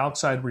sideline or an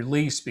outside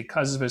release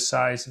because of his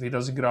size if he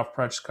doesn't get off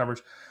practice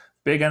coverage.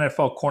 Big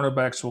NFL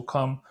cornerbacks will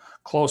come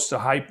close to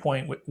high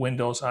point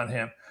windows on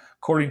him.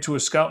 According to a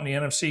scout in the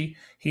NFC,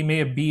 he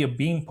may be a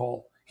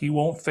beanpole. He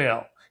won't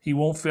fail. He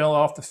won't fail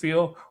off the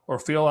field or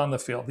fail on the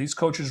field. These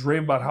coaches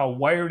rave about how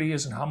wired he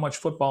is and how much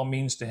football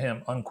means to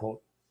him,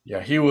 unquote.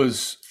 Yeah, he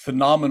was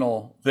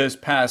phenomenal this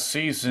past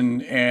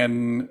season,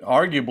 and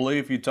arguably,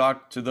 if you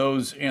talk to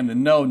those in the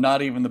know,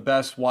 not even the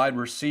best wide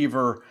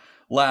receiver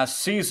last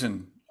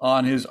season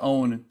on his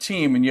own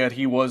team, and yet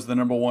he was the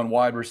number 1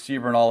 wide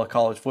receiver in all of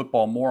college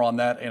football. More on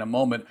that in a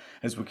moment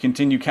as we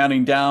continue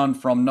counting down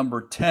from number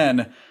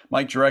 10,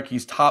 Mike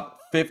Jurecki's top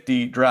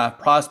 50 draft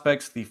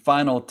prospects, the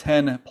final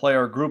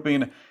 10-player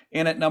grouping.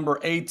 In at number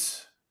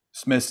 8,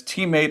 Smith's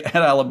teammate at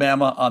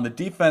Alabama on the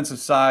defensive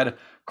side,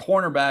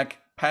 cornerback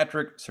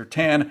Patrick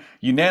Surtain,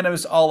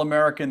 unanimous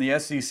All-American, the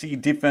SEC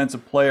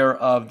Defensive Player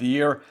of the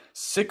Year,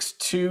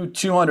 6'2",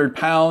 200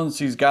 pounds.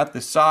 He's got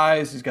the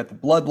size. He's got the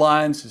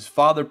bloodlines. His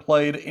father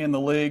played in the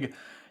league.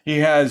 He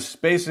has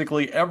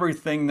basically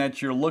everything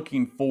that you're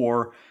looking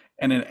for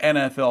in an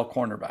NFL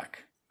cornerback.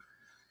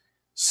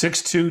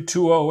 6'2",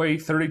 208,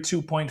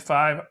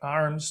 32.5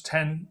 arms,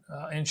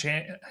 10-inch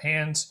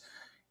hands.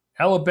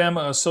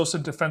 Alabama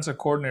Associate Defensive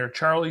Coordinator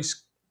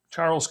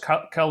Charles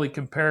Kelly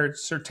compared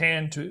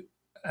Surtain to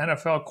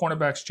NFL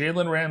cornerbacks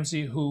Jalen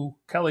Ramsey, who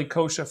Kelly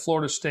coached at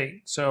Florida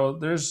State. So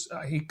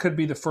he could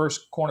be the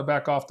first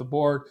cornerback off the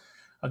board.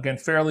 Again,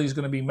 Fairley is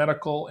going to be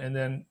medical, and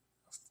then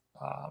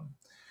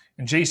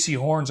and J.C.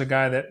 Horn's a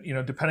guy that,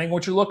 depending on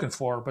what you're looking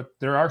for, but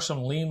there are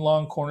some lean,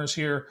 long corners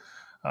here.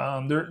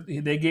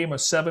 They gave him a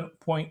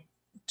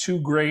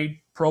 7.2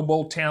 grade Pro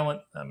Bowl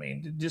talent.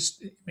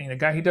 A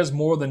guy, he does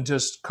more than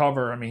just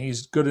cover.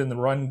 He's good in the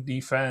run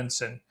defense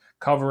and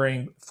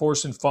covering,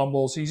 forcing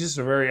fumbles. He's just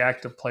a very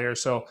active player.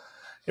 So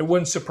it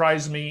wouldn't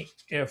surprise me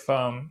if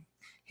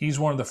he's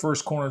one of the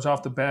first corners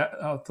off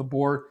the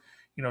board.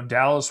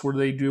 Dallas, where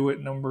they do it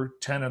number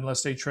 10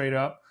 unless they trade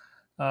up.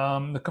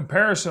 The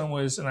comparison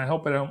was, and I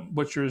hope I don't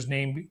butcher his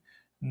name,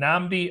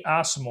 Nnamdi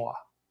Asomugha.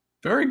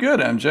 Very good,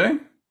 MJ.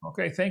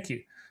 Okay, thank you.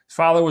 His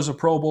father was a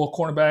Pro Bowl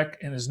cornerback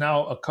and is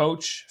now a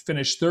coach.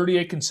 Finished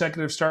 38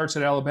 consecutive starts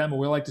at Alabama.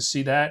 We like to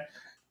see that.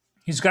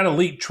 He's got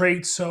elite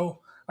traits, so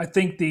I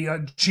think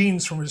the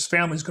genes from his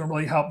family is going to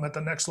really help him at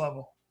the next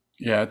level.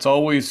 Yeah, it's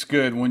always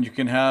good when you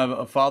can have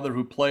a father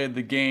who played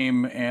the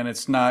game and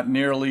it's not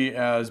nearly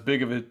as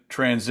big of a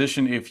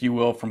transition, if you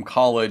will, from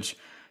college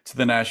to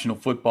the National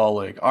Football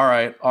League. All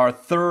right, our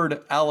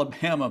third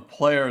Alabama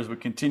player as we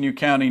continue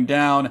counting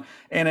down.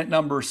 And at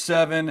number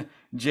 7,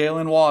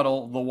 Jalen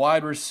Waddle, the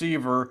wide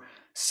receiver,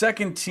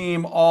 second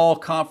team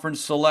all-conference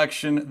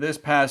selection this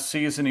past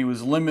season. He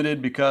was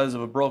limited because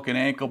of a broken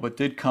ankle, but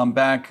did come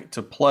back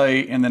to play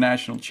in the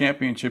national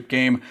championship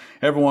game.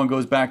 Everyone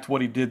goes back to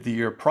what he did the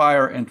year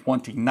prior in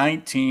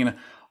 2019.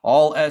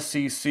 All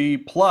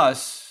SEC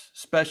plus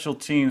special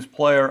teams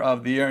player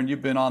of the year. And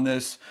you've been on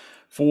this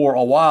for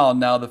a while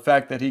now. The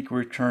fact that he can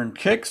return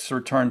kicks,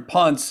 return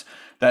punts,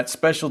 that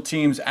special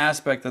teams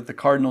aspect that the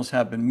Cardinals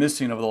have been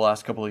missing over the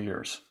last couple of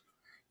years.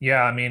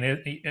 Yeah, I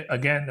mean,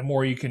 again, the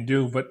more you can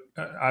do, but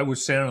I would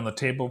stand on the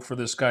table for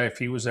this guy if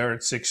he was there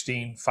at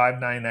 16,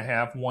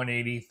 5'9.5",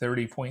 180,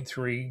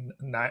 30.3,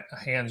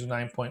 hands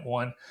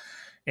 9.1.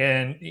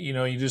 And,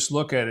 you just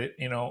look at it,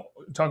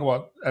 talk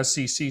about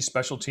SEC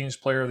Special Teams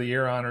Player of the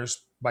Year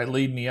honors by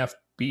leading the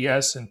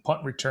FBS in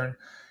punt return.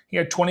 He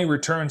had 20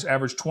 returns,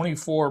 averaged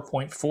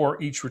 24.4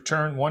 each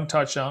return, 1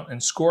 touchdown,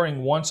 and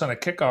scoring once on a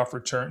kickoff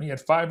return. He had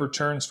 5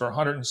 returns for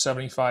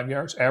 175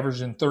 yards,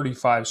 averaging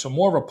 35. So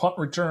more of a punt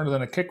returner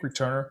than a kick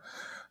returner.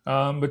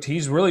 But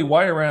he's really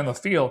wide around the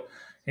field.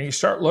 And you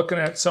start looking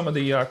at some of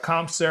the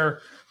comps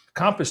there.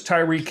 Comp is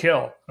Tyreek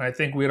Hill. And I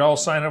think we'd all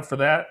sign up for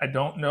that. I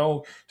don't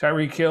know.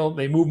 Tyreek Hill,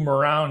 they move him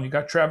around. You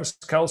got Travis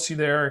Kelce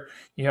there.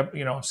 You have,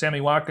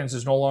 Sammy Watkins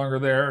is no longer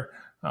there.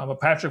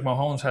 But Patrick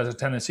Mahomes has a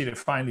tendency to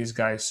find these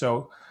guys.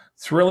 So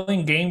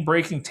thrilling,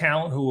 game-breaking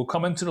talent who will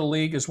come into the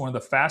league as one of the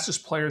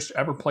fastest players to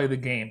ever play the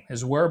game.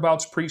 His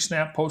whereabouts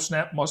pre-snap,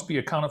 post-snap must be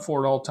accounted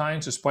for at all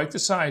times. Despite the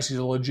size, he's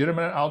a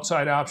legitimate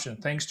outside option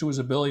thanks to his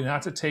ability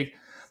not to take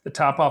the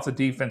top off the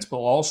defense, but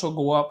will also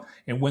go up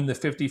and win the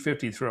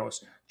 50-50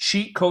 throws.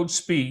 Cheat code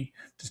speed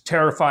to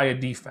terrify a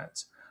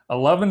defense.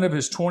 11 of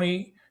his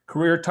 20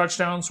 career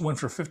touchdowns went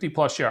for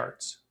 50-plus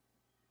yards.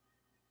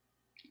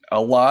 A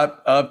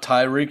lot of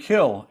Tyreek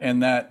Hill in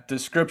that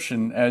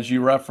description as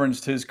you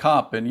referenced his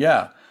comp. And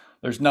yeah,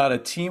 there's not a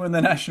team in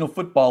the National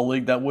Football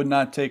League that would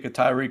not take a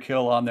Tyreek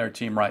Hill on their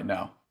team right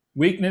now.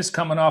 Weakness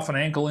coming off an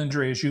ankle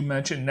injury, as you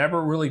mentioned,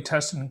 never really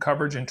tested in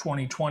coverage in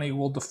 2020,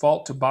 will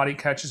default to body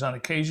catches on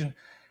occasion.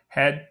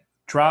 Had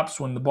drops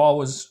when the ball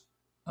was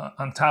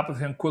on top of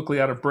him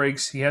quickly out of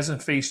breaks. He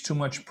hasn't faced too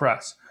much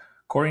press.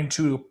 According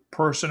to a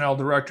personnel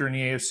director in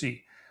the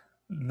AFC,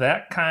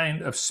 that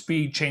kind of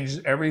speed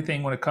changes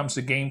everything when it comes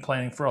to game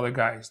planning for other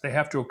guys. They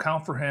have to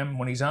account for him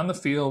when he's on the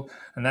field,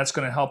 and that's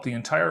going to help the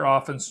entire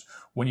offense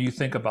when you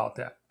think about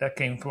that. That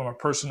came from a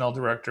personnel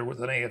director with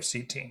an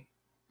AFC team.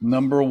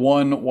 Number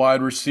 1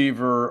 wide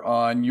receiver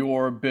on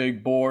your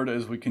big board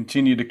as we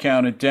continue to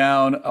count it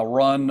down. A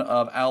run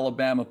of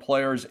Alabama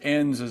players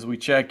ends as we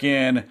check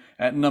in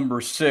at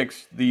number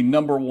 6, the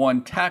number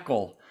 1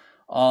 tackle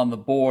on the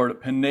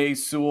board. Penei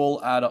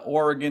Sewell out of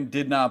Oregon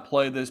did not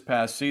play this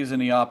past season.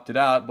 He opted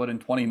out, but in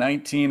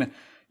 2019,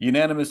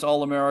 unanimous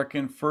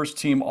All-American,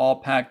 first-team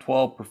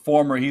All-Pac-12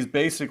 performer. He's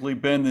basically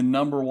been the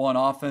number 1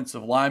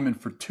 offensive lineman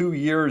for 2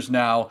 years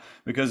now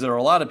because there are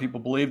a lot of people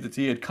believe that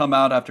he had come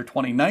out after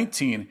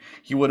 2019.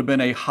 He would have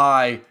been a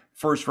high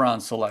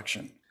first-round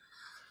selection.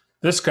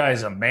 This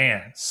guy's a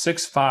man,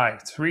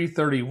 6'5",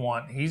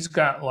 331. He's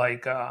got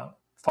like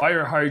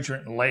fire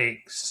hydrant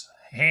legs,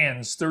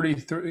 hands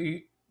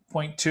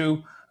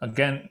 33.2.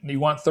 Again, you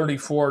want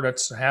 34,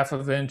 that's half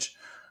an inch.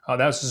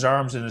 That's his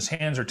arms, and his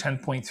hands are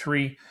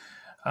 10.3.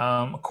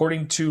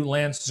 According to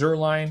Lance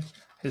Zierlein,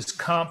 his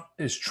comp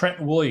is Trent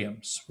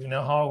Williams. We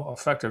know how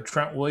effective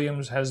Trent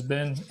Williams has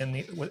been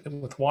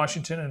with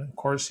Washington, and of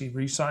course he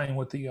re-signed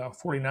with the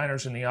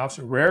 49ers in the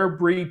offseason. Rare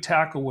breed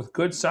tackle with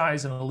good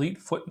size and elite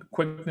foot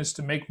quickness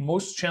to make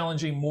most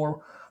challenging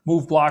more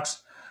move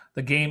blocks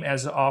the game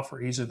as an offer.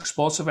 He's an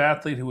explosive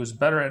athlete who is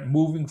better at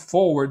moving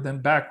forward than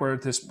backward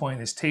at this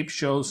point. His tape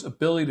shows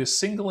ability to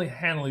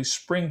single-handedly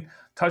spring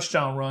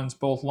touchdown runs,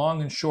 both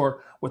long and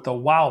short, with a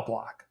wow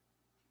block.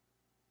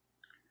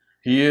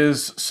 He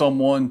is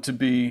someone to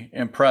be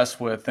impressed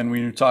with. And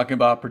when you're talking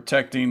about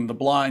protecting the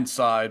blind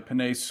side,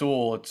 Penei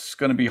Sewell, it's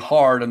going to be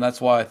hard. And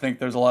that's why I think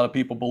there's a lot of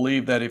people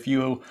believe that if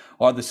you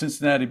are the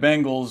Cincinnati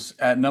Bengals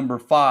at number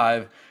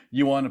 5,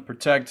 you want to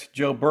protect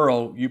Joe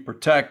Burrow, you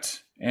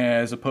protect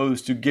as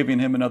opposed to giving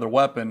him another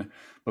weapon,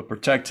 but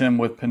protect him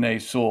with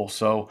Penei Sewell.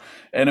 So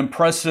an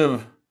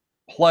impressive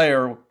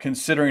player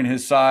considering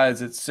his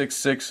size at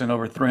 6'6" and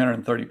over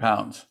 330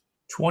 pounds.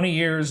 20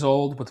 years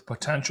old with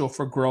potential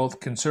for growth,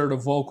 considered a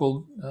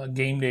vocal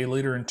game day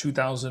leader in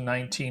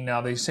 2019.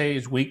 Now, they say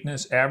his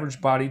weakness, average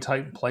body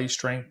type and play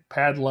strength,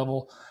 pad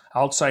level,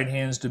 outside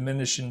hands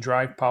diminish in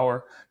drive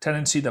power,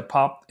 tendency to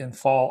pop and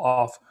fall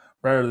off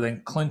rather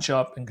than clinch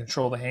up and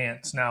control the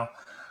hands. Now,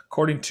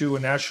 according to a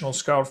national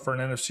scout for an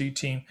NFC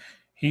team,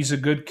 he's a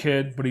good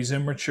kid, but he's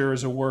immature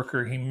as a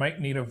worker. He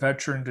might need a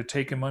veteran to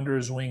take him under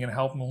his wing and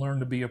help him learn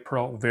to be a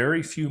pro.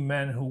 Very few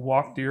men who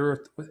walk the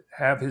earth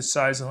have his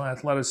size and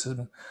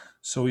athleticism,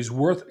 so he's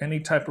worth any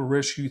type of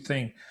risk you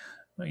think.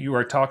 You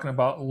are talking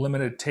about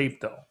limited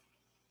tape, though.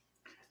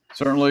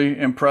 Certainly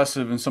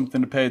impressive and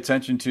something to pay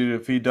attention to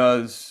if he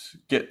does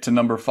get to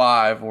number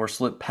 5 or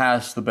slip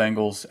past the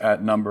Bengals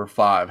at number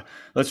 5.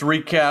 Let's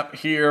recap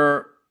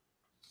here.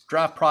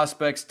 Draft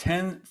prospects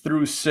 10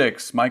 through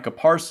 6, Micah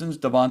Parsons,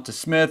 Devonta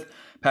Smith,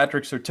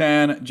 Patrick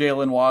Surtain,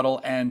 Jalen Waddle,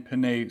 and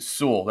Penei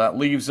Sewell. That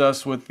leaves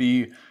us with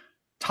the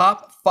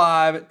top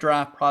 5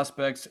 draft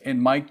prospects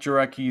in Mike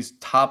Jurecki's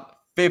top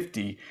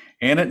 50.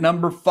 And at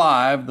number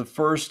 5, the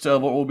first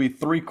of what will be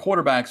 3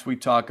 quarterbacks we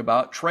talk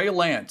about, Trey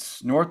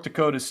Lance, North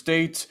Dakota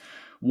State.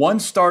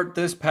 1 start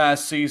this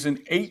past season,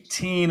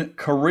 18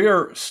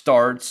 career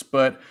starts,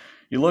 but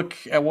you look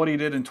at what he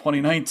did in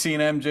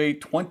 2019,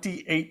 MJ,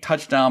 28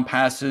 touchdown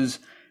passes,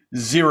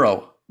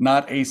 0,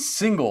 not a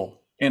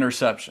single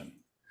interception.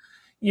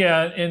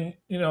 Yeah, and,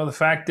 the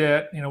fact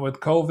that, with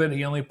COVID,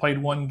 he only played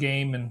 1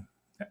 game, and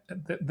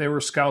there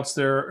were scouts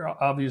there,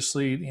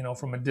 obviously,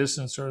 from a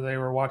distance, or they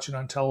were watching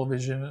on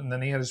television, and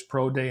then he had his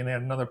pro day and they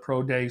had another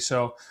pro day.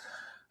 So,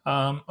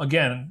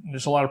 again,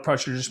 there's a lot of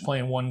pressure just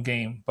playing 1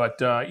 game.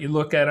 But you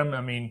look at him,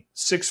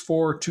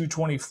 6'4",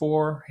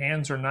 224,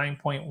 hands are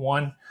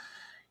 9.1.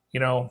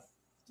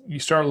 You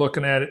start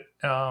looking at it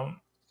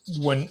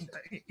when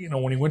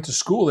he went to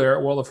school there.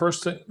 Well, the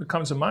first thing that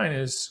comes to mind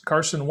is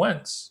Carson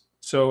Wentz.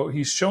 So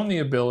he's shown the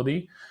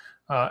ability.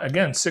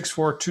 Again,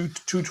 6'4",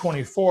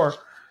 224.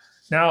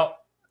 Now,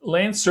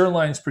 Lance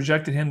Zierlein's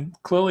projected him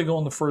clearly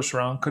going the first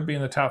round, could be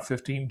in the top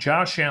 15.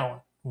 Josh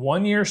Allen,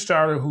 1-year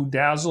starter who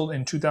dazzled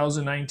in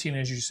 2019,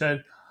 as you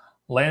said.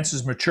 Lance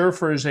is mature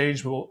for his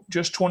age, but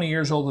just 20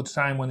 years old at the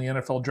time when the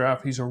NFL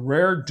draft. He's a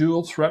rare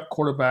dual-threat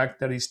quarterback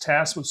that he's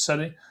tasked with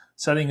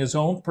setting his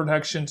own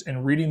protections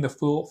and reading the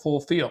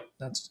full field.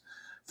 That's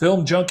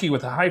film junkie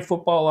with a high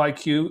football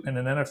IQ and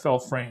an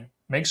NFL frame.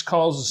 Makes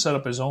calls to set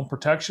up his own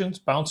protections,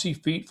 bouncy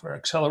feet for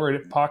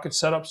accelerated pocket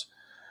setups,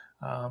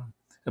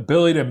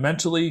 ability to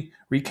mentally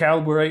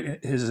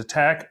recalibrate his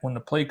attack when the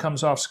play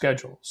comes off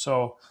schedule.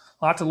 So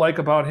a lot to like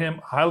about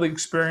him. Highly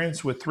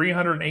experienced with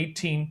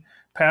 318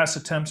 pass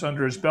attempts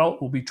under his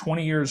belt. Will be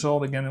 20 years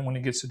old again when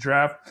he gets the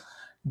draft.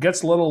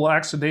 Gets a little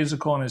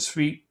lackadaisical on his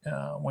feet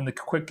when the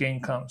quick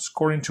game comes.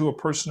 According to a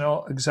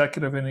personnel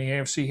executive in the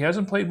AFC, he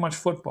hasn't played much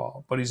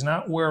football, but he's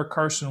not where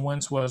Carson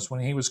Wentz was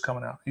when he was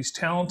coming out. He's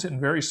talented and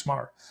very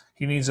smart.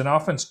 He needs an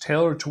offense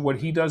tailored to what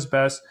he does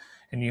best,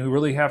 and you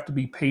really have to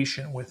be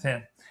patient with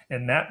him.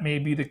 And that may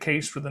be the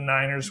case for the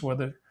Niners,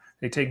 whether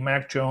they take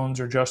Mac Jones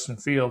or Justin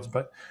Fields,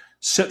 but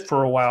sit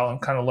for a while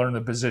and kind of learn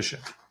the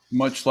position.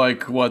 Much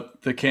like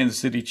what the Kansas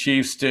City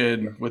Chiefs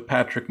did with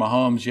Patrick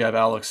Mahomes, you have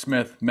Alex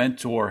Smith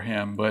mentor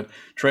him. But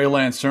Trey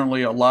Lance,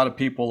 certainly a lot of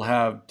people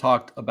have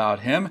talked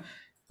about him.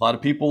 A lot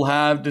of people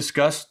have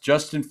discussed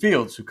Justin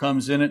Fields, who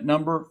comes in at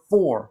number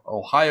 4,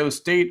 Ohio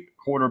State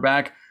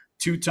quarterback,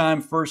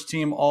 2-time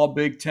first-team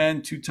All-Big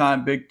Ten,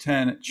 2-time Big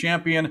Ten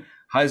champion,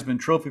 Heisman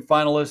Trophy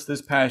finalist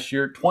this past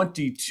year,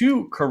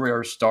 22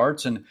 career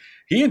starts. And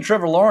he and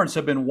Trevor Lawrence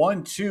have been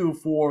 1-2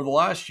 for the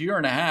last year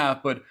and a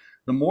half, but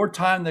the more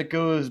time that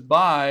goes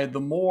by, the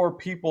more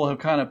people have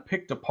kind of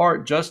picked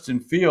apart Justin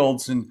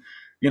Fields. And,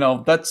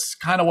 that's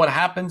kind of what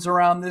happens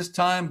around this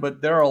time.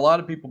 But there are a lot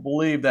of people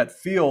believe that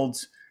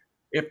Fields,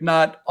 if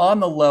not on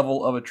the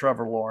level of a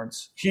Trevor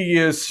Lawrence, he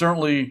is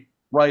certainly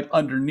right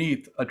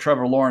underneath a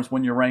Trevor Lawrence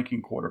when you're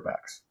ranking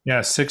quarterbacks. Yeah,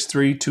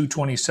 6'3",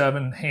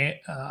 227,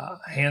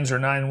 hands are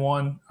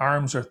 9'1",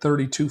 arms are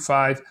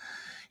 32.5.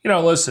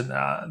 Listen,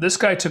 this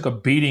guy took a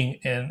beating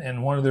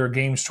in one of their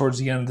games towards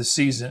the end of the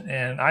season,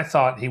 and I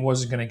thought he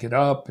wasn't going to get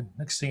up. And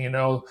next thing you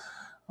know,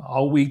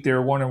 all week they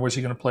were wondering, was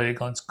he going to play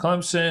against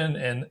Clemson?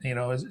 And,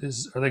 are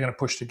they going to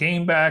push the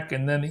game back?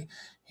 And then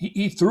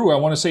he threw, I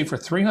want to say, for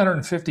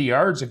 350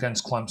 yards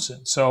against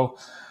Clemson. So,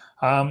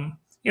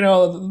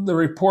 the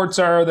reports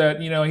are that,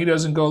 he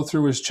doesn't go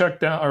through his check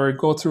down or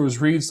go through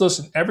his reads.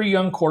 Listen, every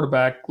young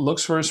quarterback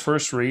looks for his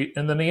first read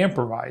and then they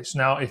improvise.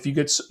 Now, if you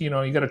get, you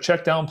got a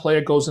check down play,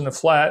 it goes in the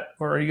flat,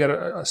 or you got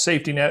a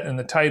safety net in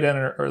the tight end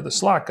or the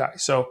slot guy.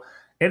 So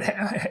it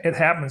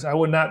happens. I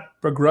would not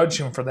begrudge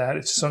him for that.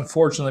 It's just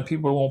unfortunate that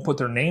people won't put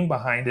their name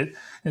behind it.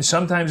 And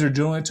sometimes they're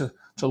doing it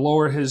to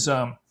lower his,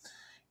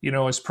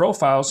 his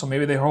profile. So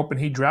maybe they're hoping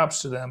he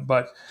drops to them.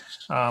 But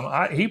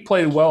he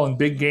played well in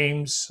big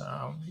games.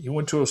 He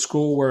went to a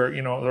school where,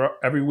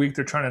 every week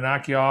they're trying to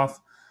knock you off.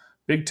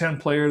 Big Ten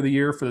Player of the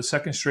Year for the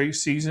second straight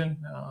season.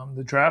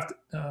 The draft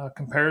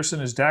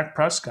comparison is Dak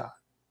Prescott.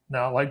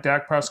 Now, like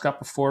Dak Prescott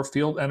before,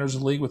 Field enters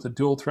the league with a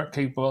dual threat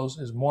capabilities,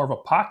 is more of a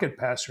pocket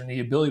passer and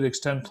the ability to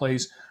extend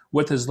plays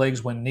with his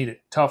legs when needed.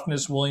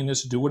 Toughness,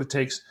 willingness to do what it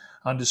takes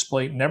on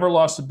display. Never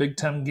lost a Big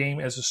Ten game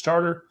as a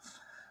starter.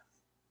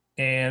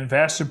 And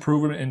vast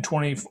improvement in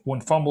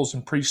 21 fumbles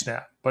and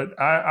pre-snap. But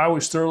I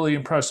was thoroughly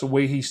impressed the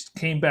way he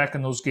came back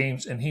in those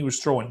games, and he was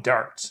throwing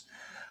darts.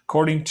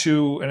 According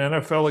to an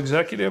NFL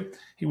executive,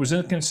 he was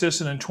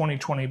inconsistent in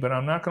 2020, but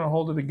I'm not going to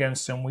hold it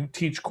against him. We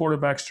teach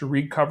quarterbacks to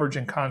read coverage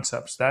and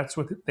concepts. That's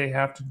what they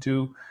have to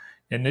do,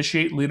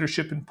 initiate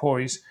leadership and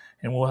poise,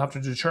 and we'll have to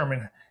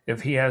determine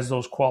if he has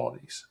those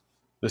qualities.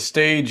 The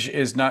stage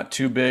is not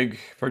too big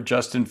for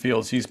Justin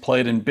Fields. He's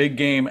played in big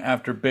game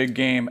after big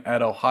game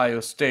at Ohio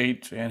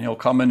State, and he'll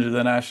come into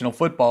the National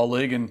Football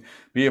League and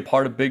be a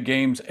part of big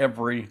games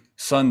every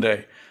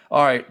Sunday.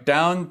 All right,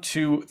 down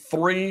to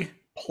 3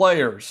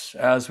 players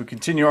as we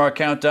continue our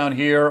countdown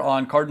here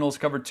on Cardinals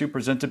Cover 2,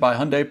 presented by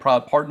Hyundai,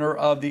 proud partner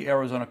of the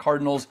Arizona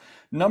Cardinals.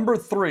 Number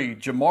 3,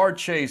 Ja'Marr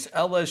Chase,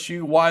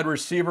 LSU wide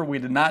receiver. We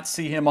did not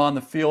see him on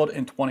the field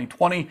in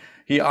 2020.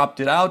 He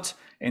opted out.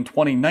 In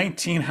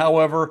 2019,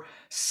 however,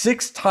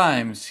 6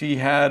 times he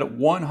had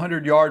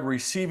 100-yard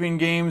receiving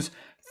games,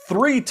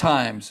 3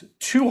 times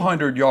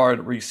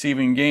 200-yard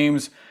receiving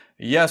games.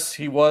 Yes,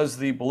 he was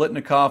the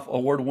Biletnikoff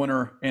Award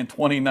winner in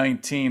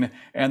 2019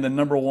 and the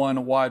number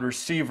 1 wide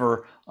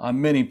receiver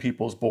on many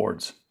people's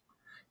boards.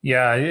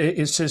 Yeah,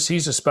 it's just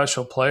he's a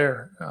special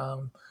player.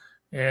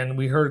 And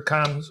we heard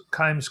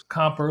Keim's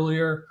comp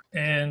earlier,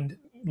 and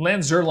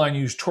Lance Zierlein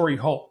used Torrey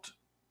Holt.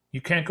 You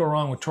can't go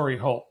wrong with Torrey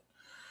Holt.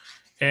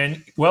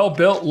 And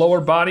well-built, lower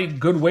body,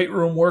 good weight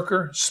room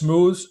worker,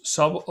 smooth,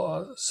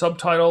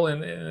 subtitle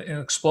and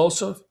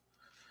explosive.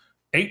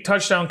 8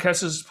 touchdown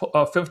catches,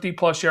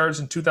 50-plus yards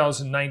in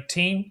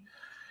 2019.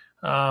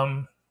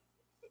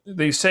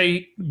 They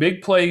say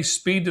big play,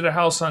 speed to the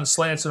house on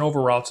slants and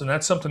over routes, and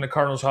that's something the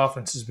Cardinals'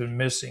 offense has been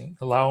missing,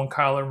 allowing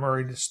Kyler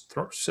Murray to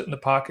sit in the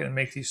pocket and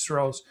make these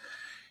throws.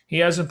 He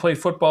hasn't played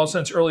football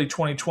since early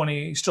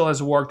 2020. He still has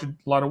a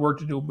lot of work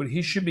to do, but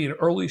he should be an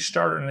early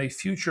starter and a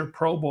future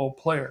Pro Bowl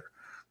player.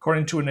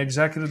 According to an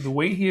executive, the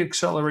way he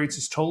accelerates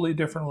is totally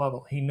different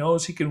level. He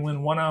knows he can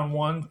win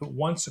one-on-one, but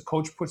once the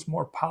coach puts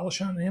more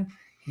polish on him,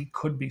 he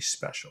could be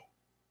special.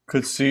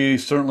 Could see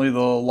certainly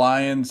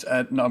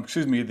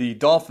the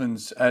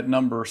Dolphins at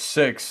number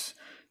 6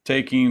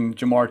 taking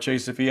Ja'Marr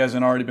Chase if he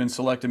hasn't already been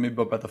selected,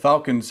 maybe by the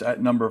Falcons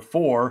at number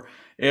 4.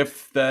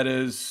 If that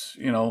is,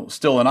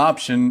 still an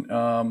option,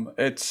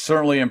 it's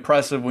certainly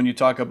impressive when you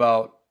talk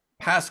about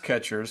pass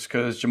catchers,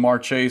 because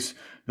Ja'Marr Chase,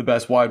 the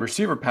best wide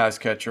receiver pass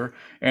catcher.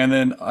 And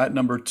then at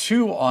number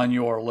 2 on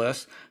your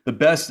list, the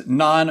best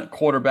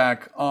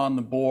non-quarterback on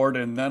the board,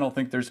 and I don't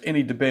think there's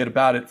any debate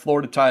about it,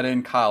 Florida tight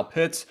end Kyle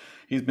Pitts.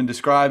 He's been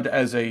described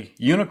as a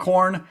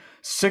unicorn,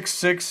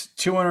 6'6",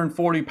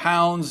 240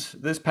 pounds.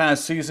 This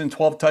past season,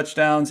 12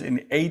 touchdowns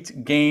in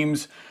 8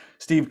 games.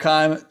 Steve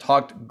Keim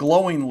talked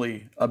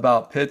glowingly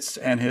about Pitts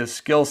and his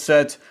skill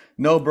set.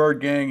 No, Bird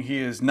Gang, he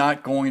is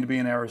not going to be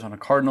an Arizona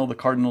Cardinal. The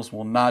Cardinals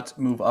will not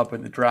move up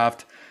in the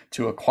draft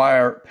to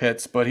acquire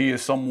Pitts, but he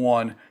is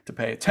someone to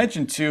pay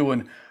attention to,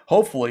 and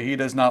hopefully he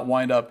does not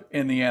wind up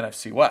in the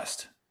NFC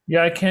West.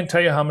 Yeah, I can't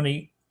tell you how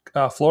many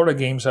Florida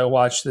games I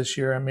watched this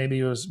year, and maybe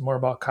it was more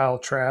about Kyle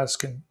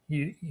Trask, and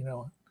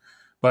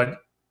but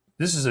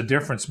this is a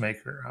difference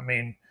maker. I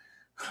mean,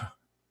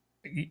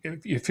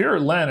 if you're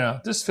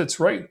Atlanta, this fits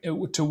right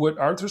to what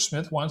Arthur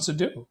Smith wants to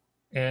do,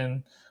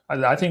 and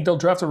I think they'll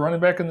draft a running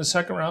back in the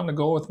 2nd round to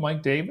go with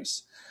Mike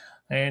Davis,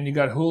 and you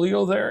got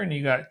Julio there, and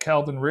you got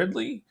Calvin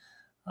Ridley.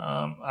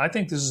 I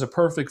think this is a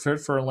perfect fit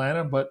for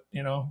Atlanta, but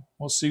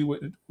we'll see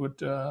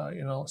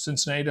what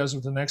Cincinnati does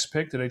with the next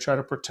pick. Do they try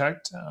to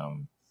protect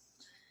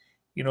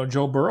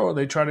Joe Burrow?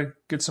 They try to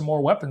get some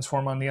more weapons for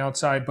him on the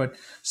outside, but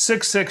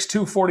 6'6",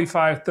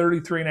 245,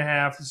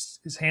 33.5.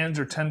 His hands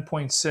are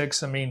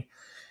 10.6. I mean,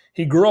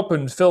 he grew up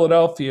in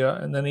Philadelphia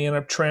and then he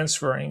ended up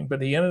transferring,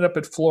 but he ended up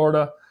at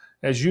Florida,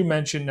 as you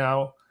mentioned.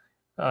 Now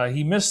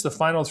he missed the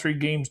final 3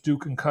 games due to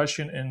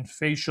concussion and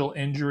facial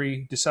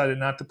injury, decided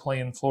not to play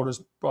in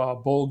Florida's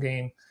bowl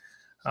game.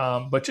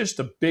 But just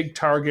a big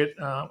target.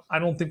 I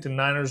don't think the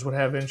Niners would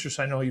have interest.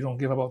 I know you don't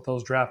give up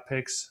those draft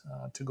picks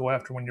to go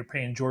after when you're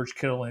paying George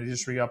Kittle and you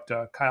just re-upped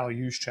Kyle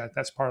Juszczyk.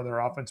 That's part of their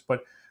offense.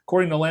 But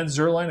according to Lance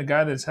Zierlein, a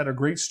guy that's had a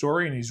great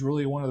story and he's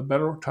really one of the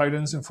better tight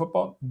ends in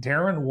football,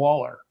 Darren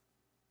Waller.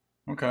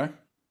 Okay.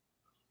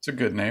 It's a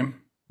good name.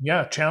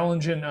 Yeah,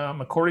 challenging,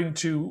 according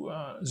to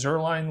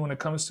Zierlein, when it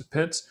comes to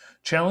Pitts,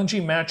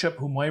 challenging matchup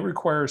who might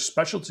require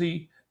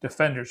specialty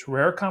defenders.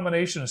 Rare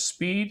combination of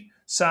speed,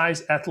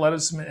 size,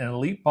 athleticism, and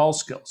elite ball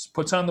skills.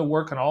 Puts on the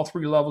work on all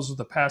 3 levels of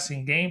the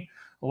passing game.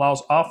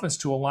 Allows offense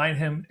to align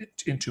him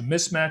into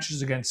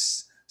mismatches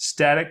against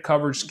static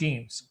coverage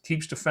schemes.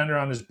 Keeps defender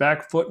on his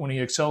back foot when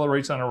he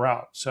accelerates on a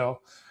route. So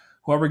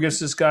whoever gets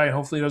this guy, and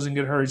hopefully he doesn't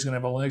get hurt, he's going to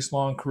have a nice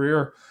long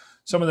career.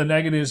 Some of the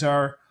negatives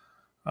are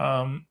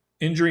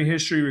injury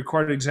history,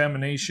 required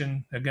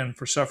examination, again,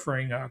 for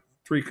suffering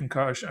 3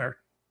 concussion or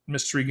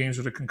missed 3 games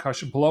with a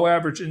concussion. Below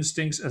average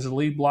instincts as a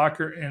lead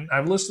blocker. And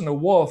I've listened to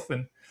Wolf,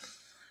 and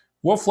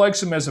Wolf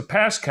likes him as a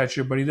pass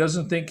catcher, but he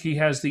doesn't think he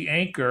has the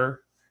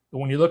anchor But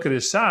when you look at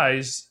his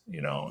size,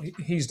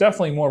 he's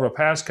definitely more of a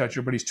pass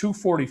catcher, but he's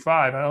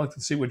 245. I like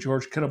to see what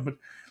George Kittle, but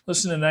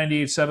listen to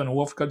 98.7,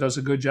 Wolfcut does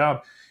a good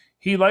job.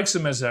 He likes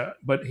him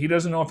but he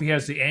doesn't know if he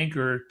has the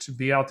anchor to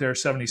be out there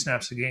 70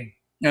 snaps a game.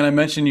 And I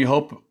mentioned you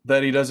hope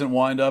that he doesn't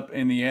wind up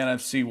in the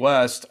NFC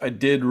West. I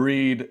did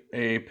read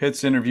a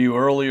Pitts interview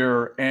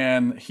earlier,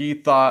 and he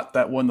thought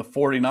that when the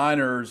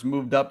 49ers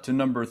moved up to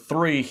number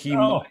 3, he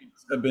might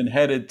have been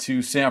headed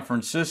to San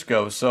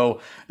Francisco. So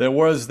there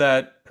was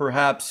that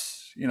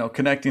perhaps,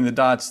 connecting the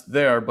dots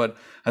there. But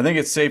I think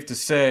it's safe to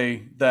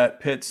say that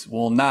Pitts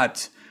will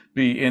not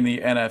be in the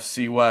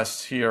NFC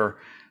West here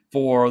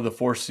for the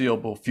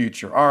foreseeable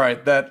future. All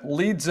right, that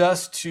leads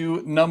us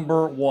to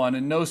number 1.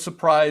 And no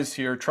surprise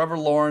here, Trevor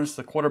Lawrence,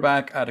 the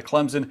quarterback out of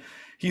Clemson.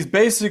 He's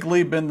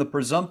basically been the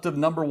presumptive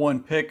number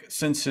 1 pick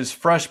since his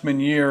freshman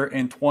year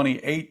in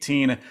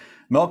 2018.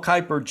 Mel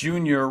Kiper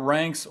Jr.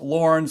 ranks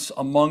Lawrence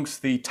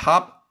amongst the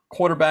top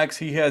quarterbacks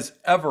he has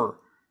ever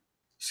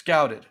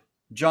scouted.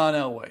 John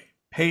Elway,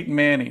 Peyton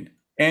Manning,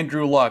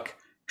 Andrew Luck,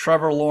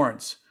 Trevor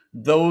Lawrence.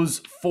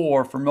 Those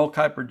 4 for Mel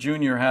Kiper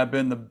Jr. have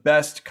been the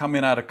best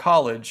coming out of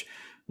college.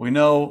 We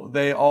know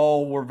they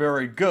all were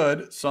very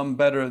good, some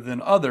better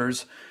than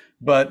others,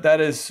 but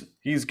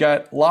he's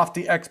got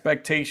lofty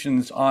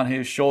expectations on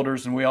his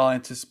shoulders, and we all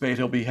anticipate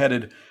he'll be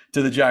headed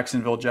to the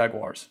Jacksonville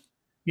Jaguars.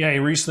 Yeah, he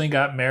recently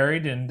got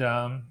married, and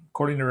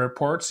according to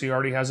reports, he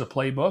already has a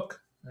playbook,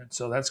 and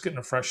so that's getting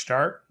a fresh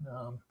start.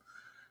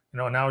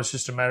 Now it's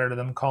just a matter of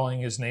them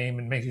calling his name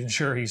and making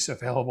sure he's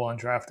available on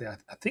draft day. I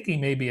think he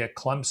may be at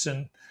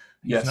Clemson.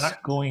 He's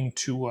not going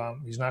to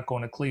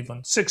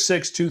Cleveland.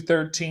 6'6",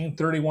 213,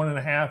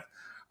 31.5,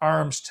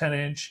 arms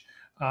 10-inch.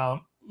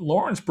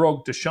 Lawrence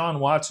broke Deshaun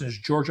Watson's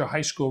Georgia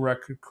high school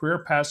record,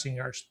 career passing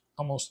yards,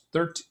 almost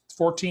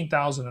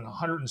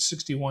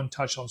 14,161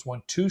 touchdowns,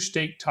 won 2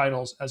 state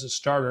titles as a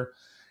starter,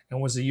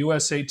 and was the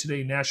USA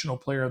Today National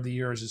Player of the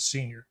Year as a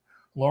senior.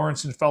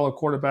 Lawrence and fellow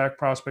quarterback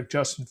prospect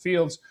Justin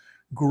Fields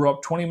grew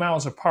up 20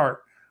 miles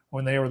apart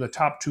when they were the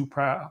top 2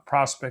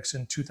 prospects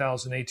in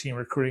 2018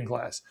 recruiting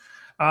class.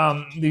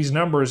 These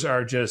numbers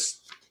are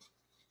just,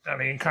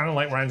 kind of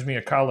reminds me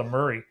of Kyler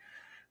Murray.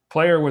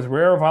 Player with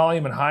rare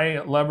volume and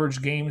high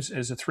leverage games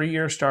as a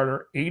 3-year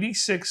starter,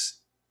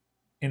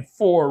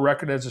 86-4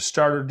 record as a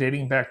starter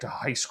dating back to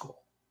high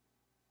school.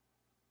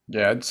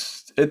 Yeah,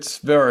 it's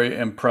very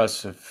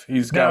impressive.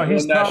 He's got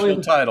a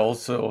national title,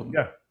 so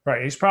yeah,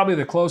 right. He's probably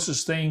the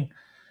closest thing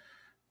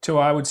to,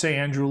 I would say,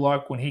 Andrew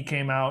Luck when he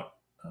came out.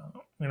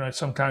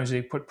 Sometimes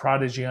they put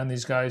prodigy on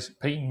these guys,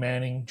 Peyton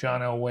Manning,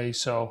 John Elway.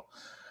 So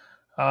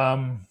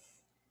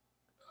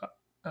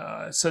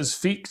it says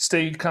feet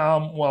stay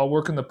calm while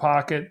working the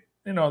pocket.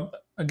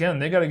 Again,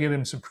 they got to get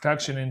him some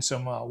protection and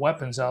some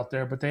weapons out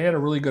there, but they had a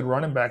really good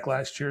running back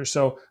last year.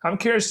 So I'm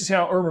curious to see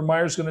how Urban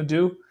Meyer's going to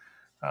do.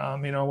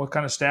 What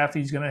kind of staff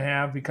he's going to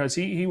have, because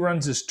he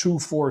runs this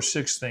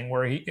 2-4-6 thing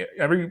where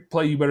every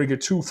play you better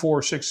get 2,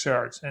 4, 6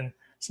 yards. And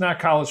it's not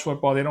college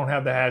football. They don't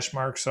have the hash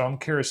mark. So I'm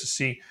curious to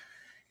see.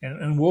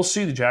 And we'll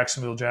see the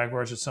Jacksonville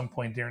Jaguars at some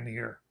point during the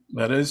year.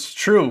 That is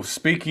true.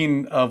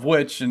 Speaking of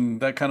which, and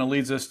that kind of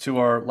leads us to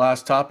our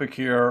last topic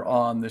here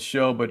on the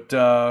show, but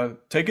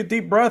take a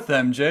deep breath,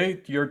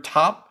 MJ. Your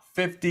top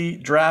 50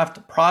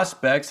 draft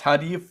prospects, how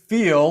do you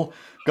feel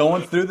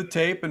going through the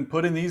tape and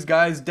putting these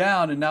guys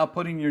down and now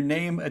putting your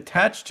name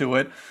attached to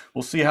it?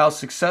 We'll see how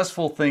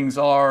successful things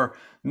are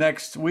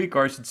next week,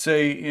 or I should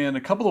say in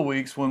a couple of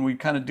weeks when we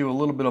kind of do a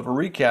little bit of a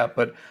recap,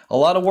 but a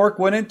lot of work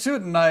went into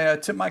it, and I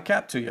tip my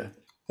cap to you.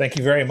 Thank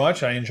you very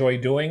much. I enjoy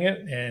doing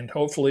it, and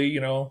hopefully,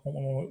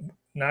 when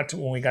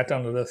we got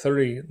down to the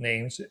 30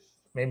 names,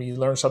 maybe you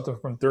learn something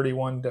from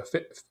 31 to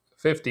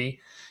 50,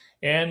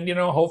 and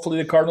hopefully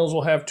the Cardinals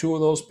will have 2 of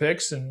those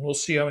picks, and we'll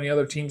see how many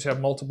other teams have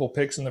multiple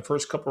picks in the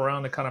first couple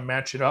rounds to kind of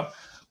match it up.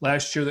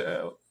 Last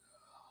year,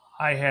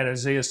 I had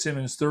Isaiah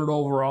Simmons 3rd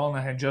overall, and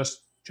I had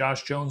just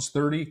Josh Jones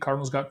 30.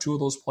 Cardinals got 2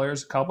 of those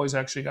players. The Cowboys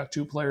actually got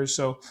 2 players,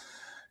 so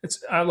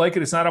I like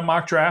it. It's not a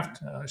mock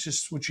draft. It's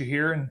just what you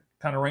hear and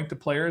kind of rank the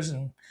players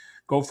and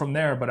go from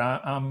there. But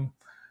I'm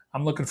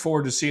looking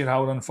forward to seeing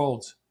how it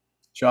unfolds.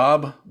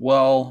 Job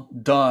well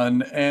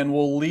done. And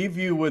we'll leave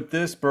you with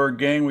this, Bird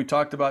Gang. We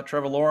talked about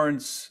Trevor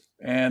Lawrence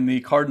and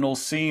the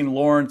Cardinals seeing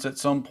Lawrence at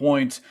some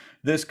point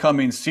this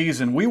coming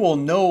season. We will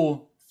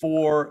know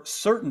for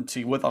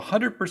certainty, with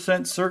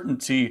 100%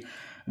 certainty,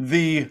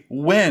 the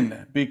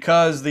when,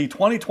 because the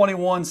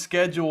 2021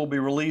 schedule will be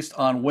released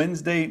on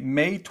Wednesday,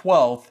 May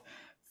 12th,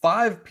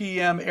 5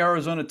 p.m.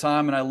 Arizona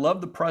time. And I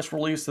love the press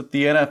release that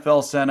the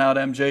NFL sent out,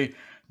 MJ.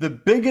 The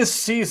biggest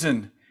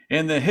season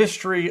in the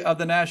history of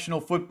the National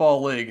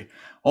Football League,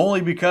 only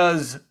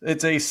because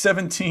it's a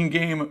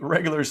 17-game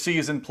regular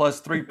season plus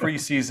 3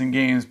 preseason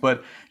games.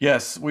 But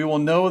yes, we will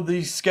know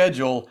the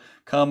schedule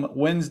come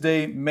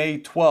Wednesday, May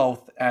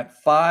 12th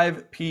at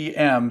 5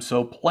 p.m.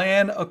 So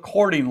plan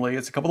accordingly.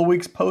 It's a couple of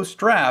weeks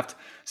post-draft,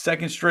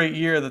 second straight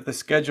year that the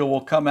schedule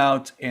will come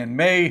out in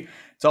May.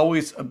 It's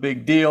always a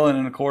big deal.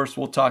 And of course,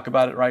 we'll talk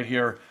about it right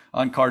here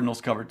on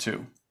Cardinals Cover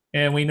 2.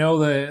 And we know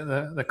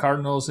the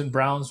Cardinals and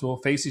Browns will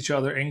face each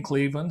other in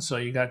Cleveland. So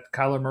you got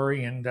Kyler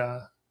Murray and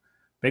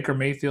Baker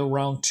Mayfield,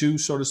 round 2,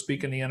 so to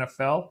speak, in the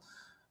NFL.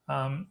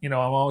 I'm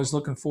always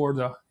looking forward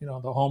to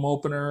the home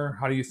opener.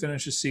 How do you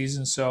finish the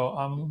season? So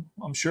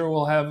I'm sure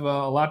we'll have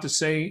a lot to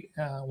say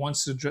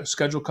once the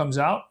schedule comes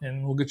out,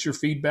 and we'll get your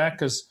feedback,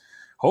 because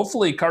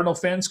hopefully Cardinal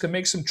fans can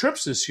make some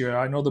trips this year.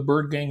 I know the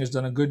Bird Gang has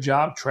done a good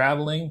job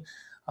traveling,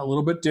 a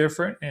little bit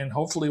different, and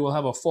hopefully we'll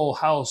have a full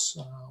house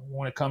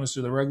when it comes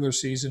to the regular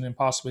season and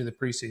possibly the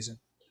preseason.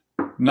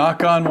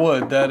 Knock on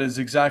wood, that is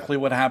exactly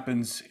what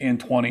happens in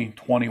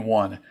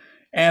 2021.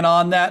 And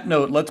on that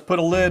note, let's put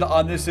a lid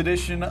on this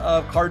edition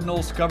of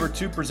Cardinals Cover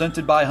 2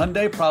 presented by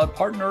Hyundai, proud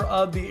partner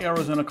of the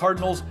Arizona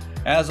Cardinals.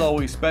 As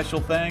always, special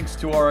thanks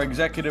to our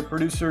executive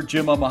producer,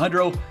 Jim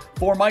Alejandro.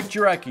 For Mike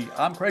Jurecki,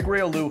 I'm Craig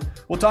Riolu.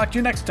 We'll talk to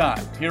you next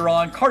time here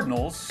on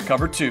Cardinals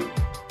Cover 2.